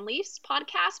 Caroline Leaf's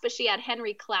podcast, but she had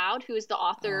Henry Cloud, who is the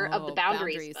author of the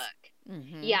Boundaries book.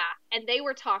 Mm-hmm. Yeah. And they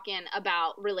were talking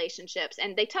about relationships,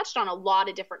 and they touched on a lot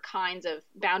of different kinds of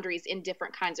boundaries in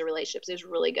different kinds of relationships. It was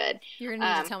really good. You're going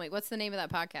to need to tell me, what's the name of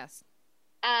that podcast?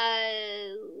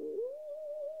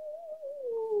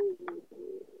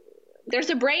 There's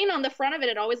a brain on the front of it.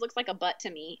 It always looks like a butt to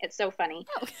me. It's so funny.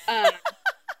 Oh.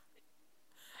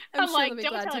 I'm sure they'll be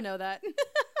glad to know that.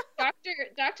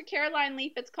 Dr. Caroline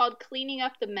Leaf, it's called Cleaning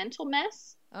Up the Mental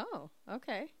Mess. Oh,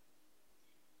 okay.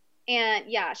 And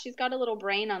yeah, she's got a little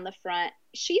brain on the front.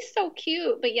 She's so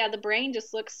cute, but yeah, the brain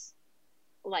just looks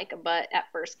like a butt at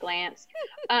first glance.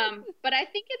 But I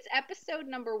think it's episode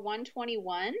number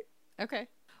 121. Okay.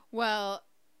 Well,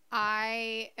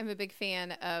 I am a big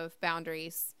fan of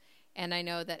boundaries, and I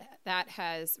know that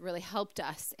has really helped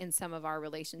us in some of our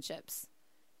relationships.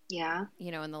 Yeah.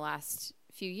 You know, in the last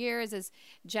few years, as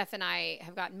Jeff and I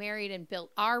have gotten married and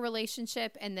built our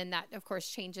relationship. And then that, of course,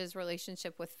 changes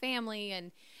relationship with family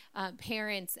and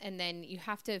parents. And then you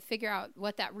have to figure out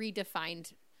what that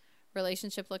redefined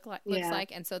relationship looks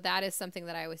like. And so that is something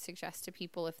that I always suggest to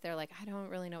people if they're like, I don't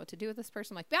really know what to do with this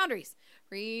person. I'm like, boundaries.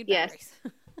 Read boundaries.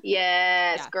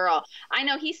 Yes, girl. I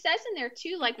know he says in there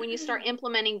too, like when you start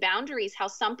implementing boundaries, how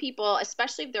some people,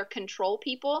 especially if they're control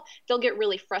people, they'll get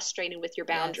really frustrated with your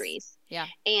boundaries. Yes.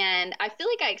 Yeah. And I feel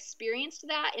like I experienced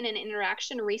that in an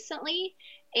interaction recently.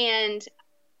 And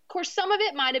of course, some of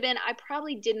it might have been, I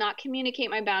probably did not communicate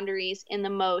my boundaries in the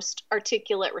most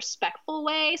articulate, respectful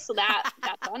way. So that's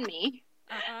on me.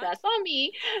 That's on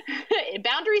me.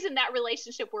 Boundaries in that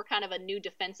relationship were kind of a new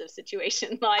defensive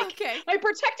situation. Like, okay, I'm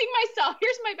protecting myself.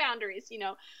 Here's my boundaries, you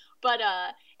know. But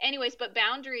anyways, but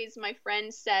boundaries, my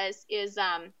friend says, is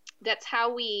that's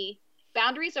how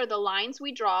boundaries are the lines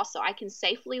we draw so I can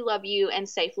safely love you and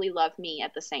safely love me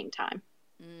at the same time.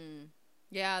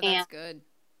 Yeah, that's good.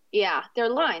 Yeah, they're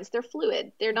lines. They're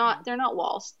fluid. They're not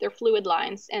walls. They're fluid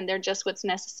lines, and they're just what's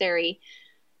necessary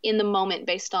in the moment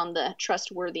based on the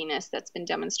trustworthiness that's been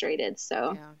demonstrated.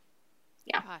 So,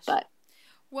 yeah. But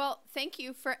well, thank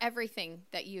you for everything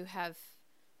that you have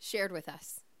shared with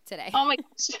us today. Oh my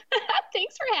gosh.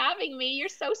 Thanks for having me. You're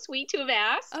so sweet to have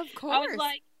asked. Of course. I was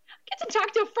like, I get to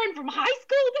talk to a friend from high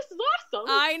school. This is awesome.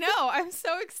 I know. I'm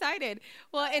so excited.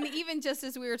 Well, and even just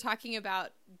as we were talking about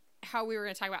how we were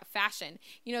going to talk about fashion,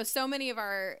 you know, so many of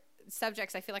our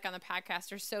subjects, I feel like on the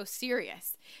podcast are so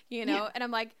serious, you know, and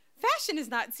I'm like, fashion is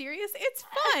not serious. It's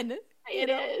fun. It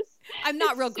is. I'm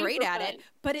not real great at it,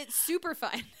 but it's super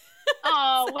fun.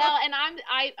 Oh, well, and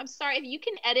I'm sorry if you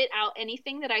can edit out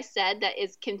anything that I said that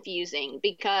is confusing,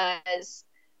 because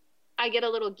I get a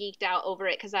little geeked out over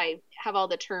it because I have all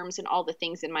the terms and all the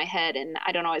things in my head, and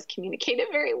I don't always communicate it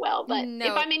very well. But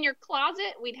if I'm in your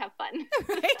closet, we'd have fun.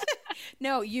 Right?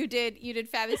 No, you did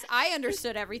fabulous. I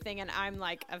understood everything, and I'm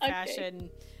like a fashion,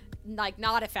 like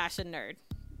not a fashion nerd.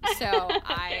 So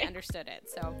I understood it.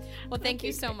 So, well, thank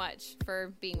you so much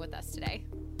for being with us today.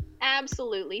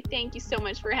 Absolutely. Thank you so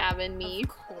much for having me. Of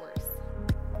course.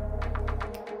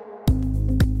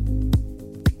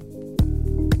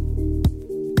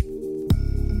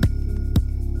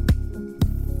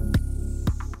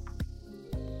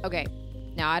 Okay.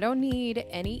 Now I don't need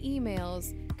any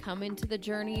emails coming to the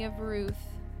journey of Ruth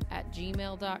at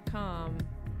gmail.com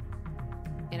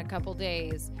in a couple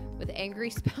days with angry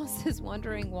spouses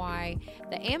wondering why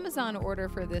the Amazon order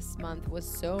for this month was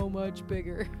so much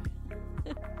bigger.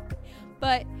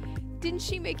 But didn't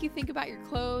she make you think about your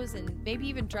clothes and maybe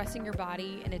even dressing your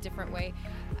body in a different way?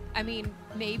 I mean,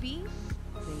 maybe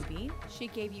she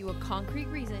gave you a concrete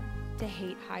reason to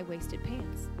hate high-waisted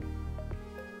pants.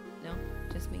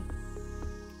 just me.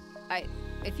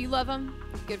 If you love them,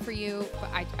 good for you,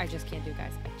 but I just can't do it,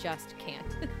 guys. I just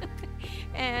can't.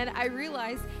 And I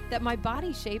realized that my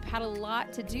body shape had a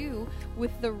lot to do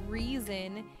with the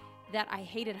reason that I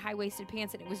hated high-waisted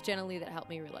pants, and it was Jenna Lee that helped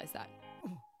me realize that.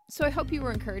 So I hope you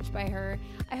were encouraged by her.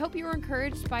 I hope you were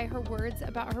encouraged by her words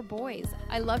about her boys.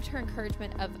 I loved her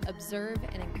encouragement of observe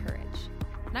and encourage.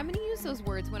 And I'm going to use those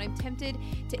words when I'm tempted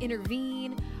to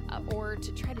intervene or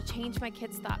to try to change my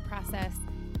kids' thought process.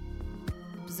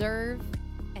 Observe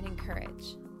and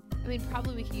encourage. I mean,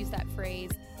 probably we could use that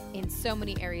phrase in so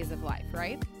many areas of life,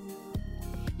 right?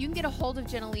 You can get a hold of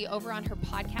Jenna Lee over on her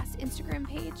podcast Instagram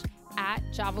page at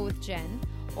Java with Jen,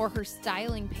 or her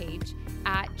styling page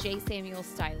at J Samuel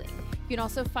Styling. You can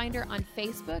also find her on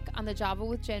Facebook on the Java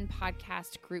with Jen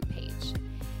podcast group page.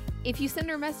 If you send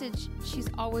her a message, she's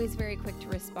always very quick to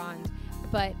respond.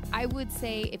 But I would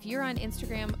say if you're on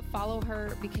Instagram, follow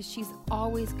her because she's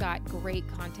always got great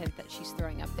content that she's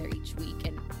throwing up there each week.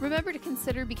 And remember to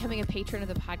consider becoming a patron of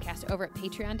the podcast over at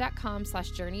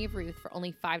patreon.com/journeyofruth for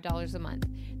only $5 a month.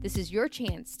 This is your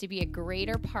chance to be a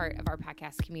greater part of our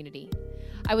podcast community.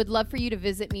 I would love for you to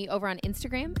visit me over on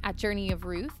Instagram at Journey of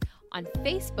Ruth, on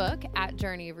Facebook at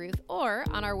Journey of Ruth, or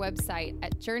on our website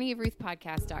at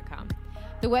journeyofruthpodcast.com.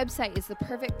 The website is the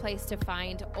perfect place to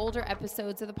find older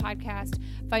episodes of the podcast,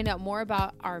 find out more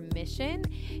about our mission,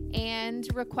 and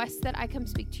request that I come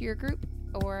speak to your group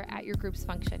or at your group's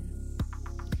function.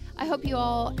 I hope you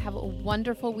all have a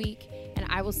wonderful week, and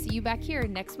I will see you back here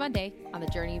next Monday on the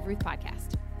Journey of Ruth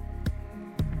podcast.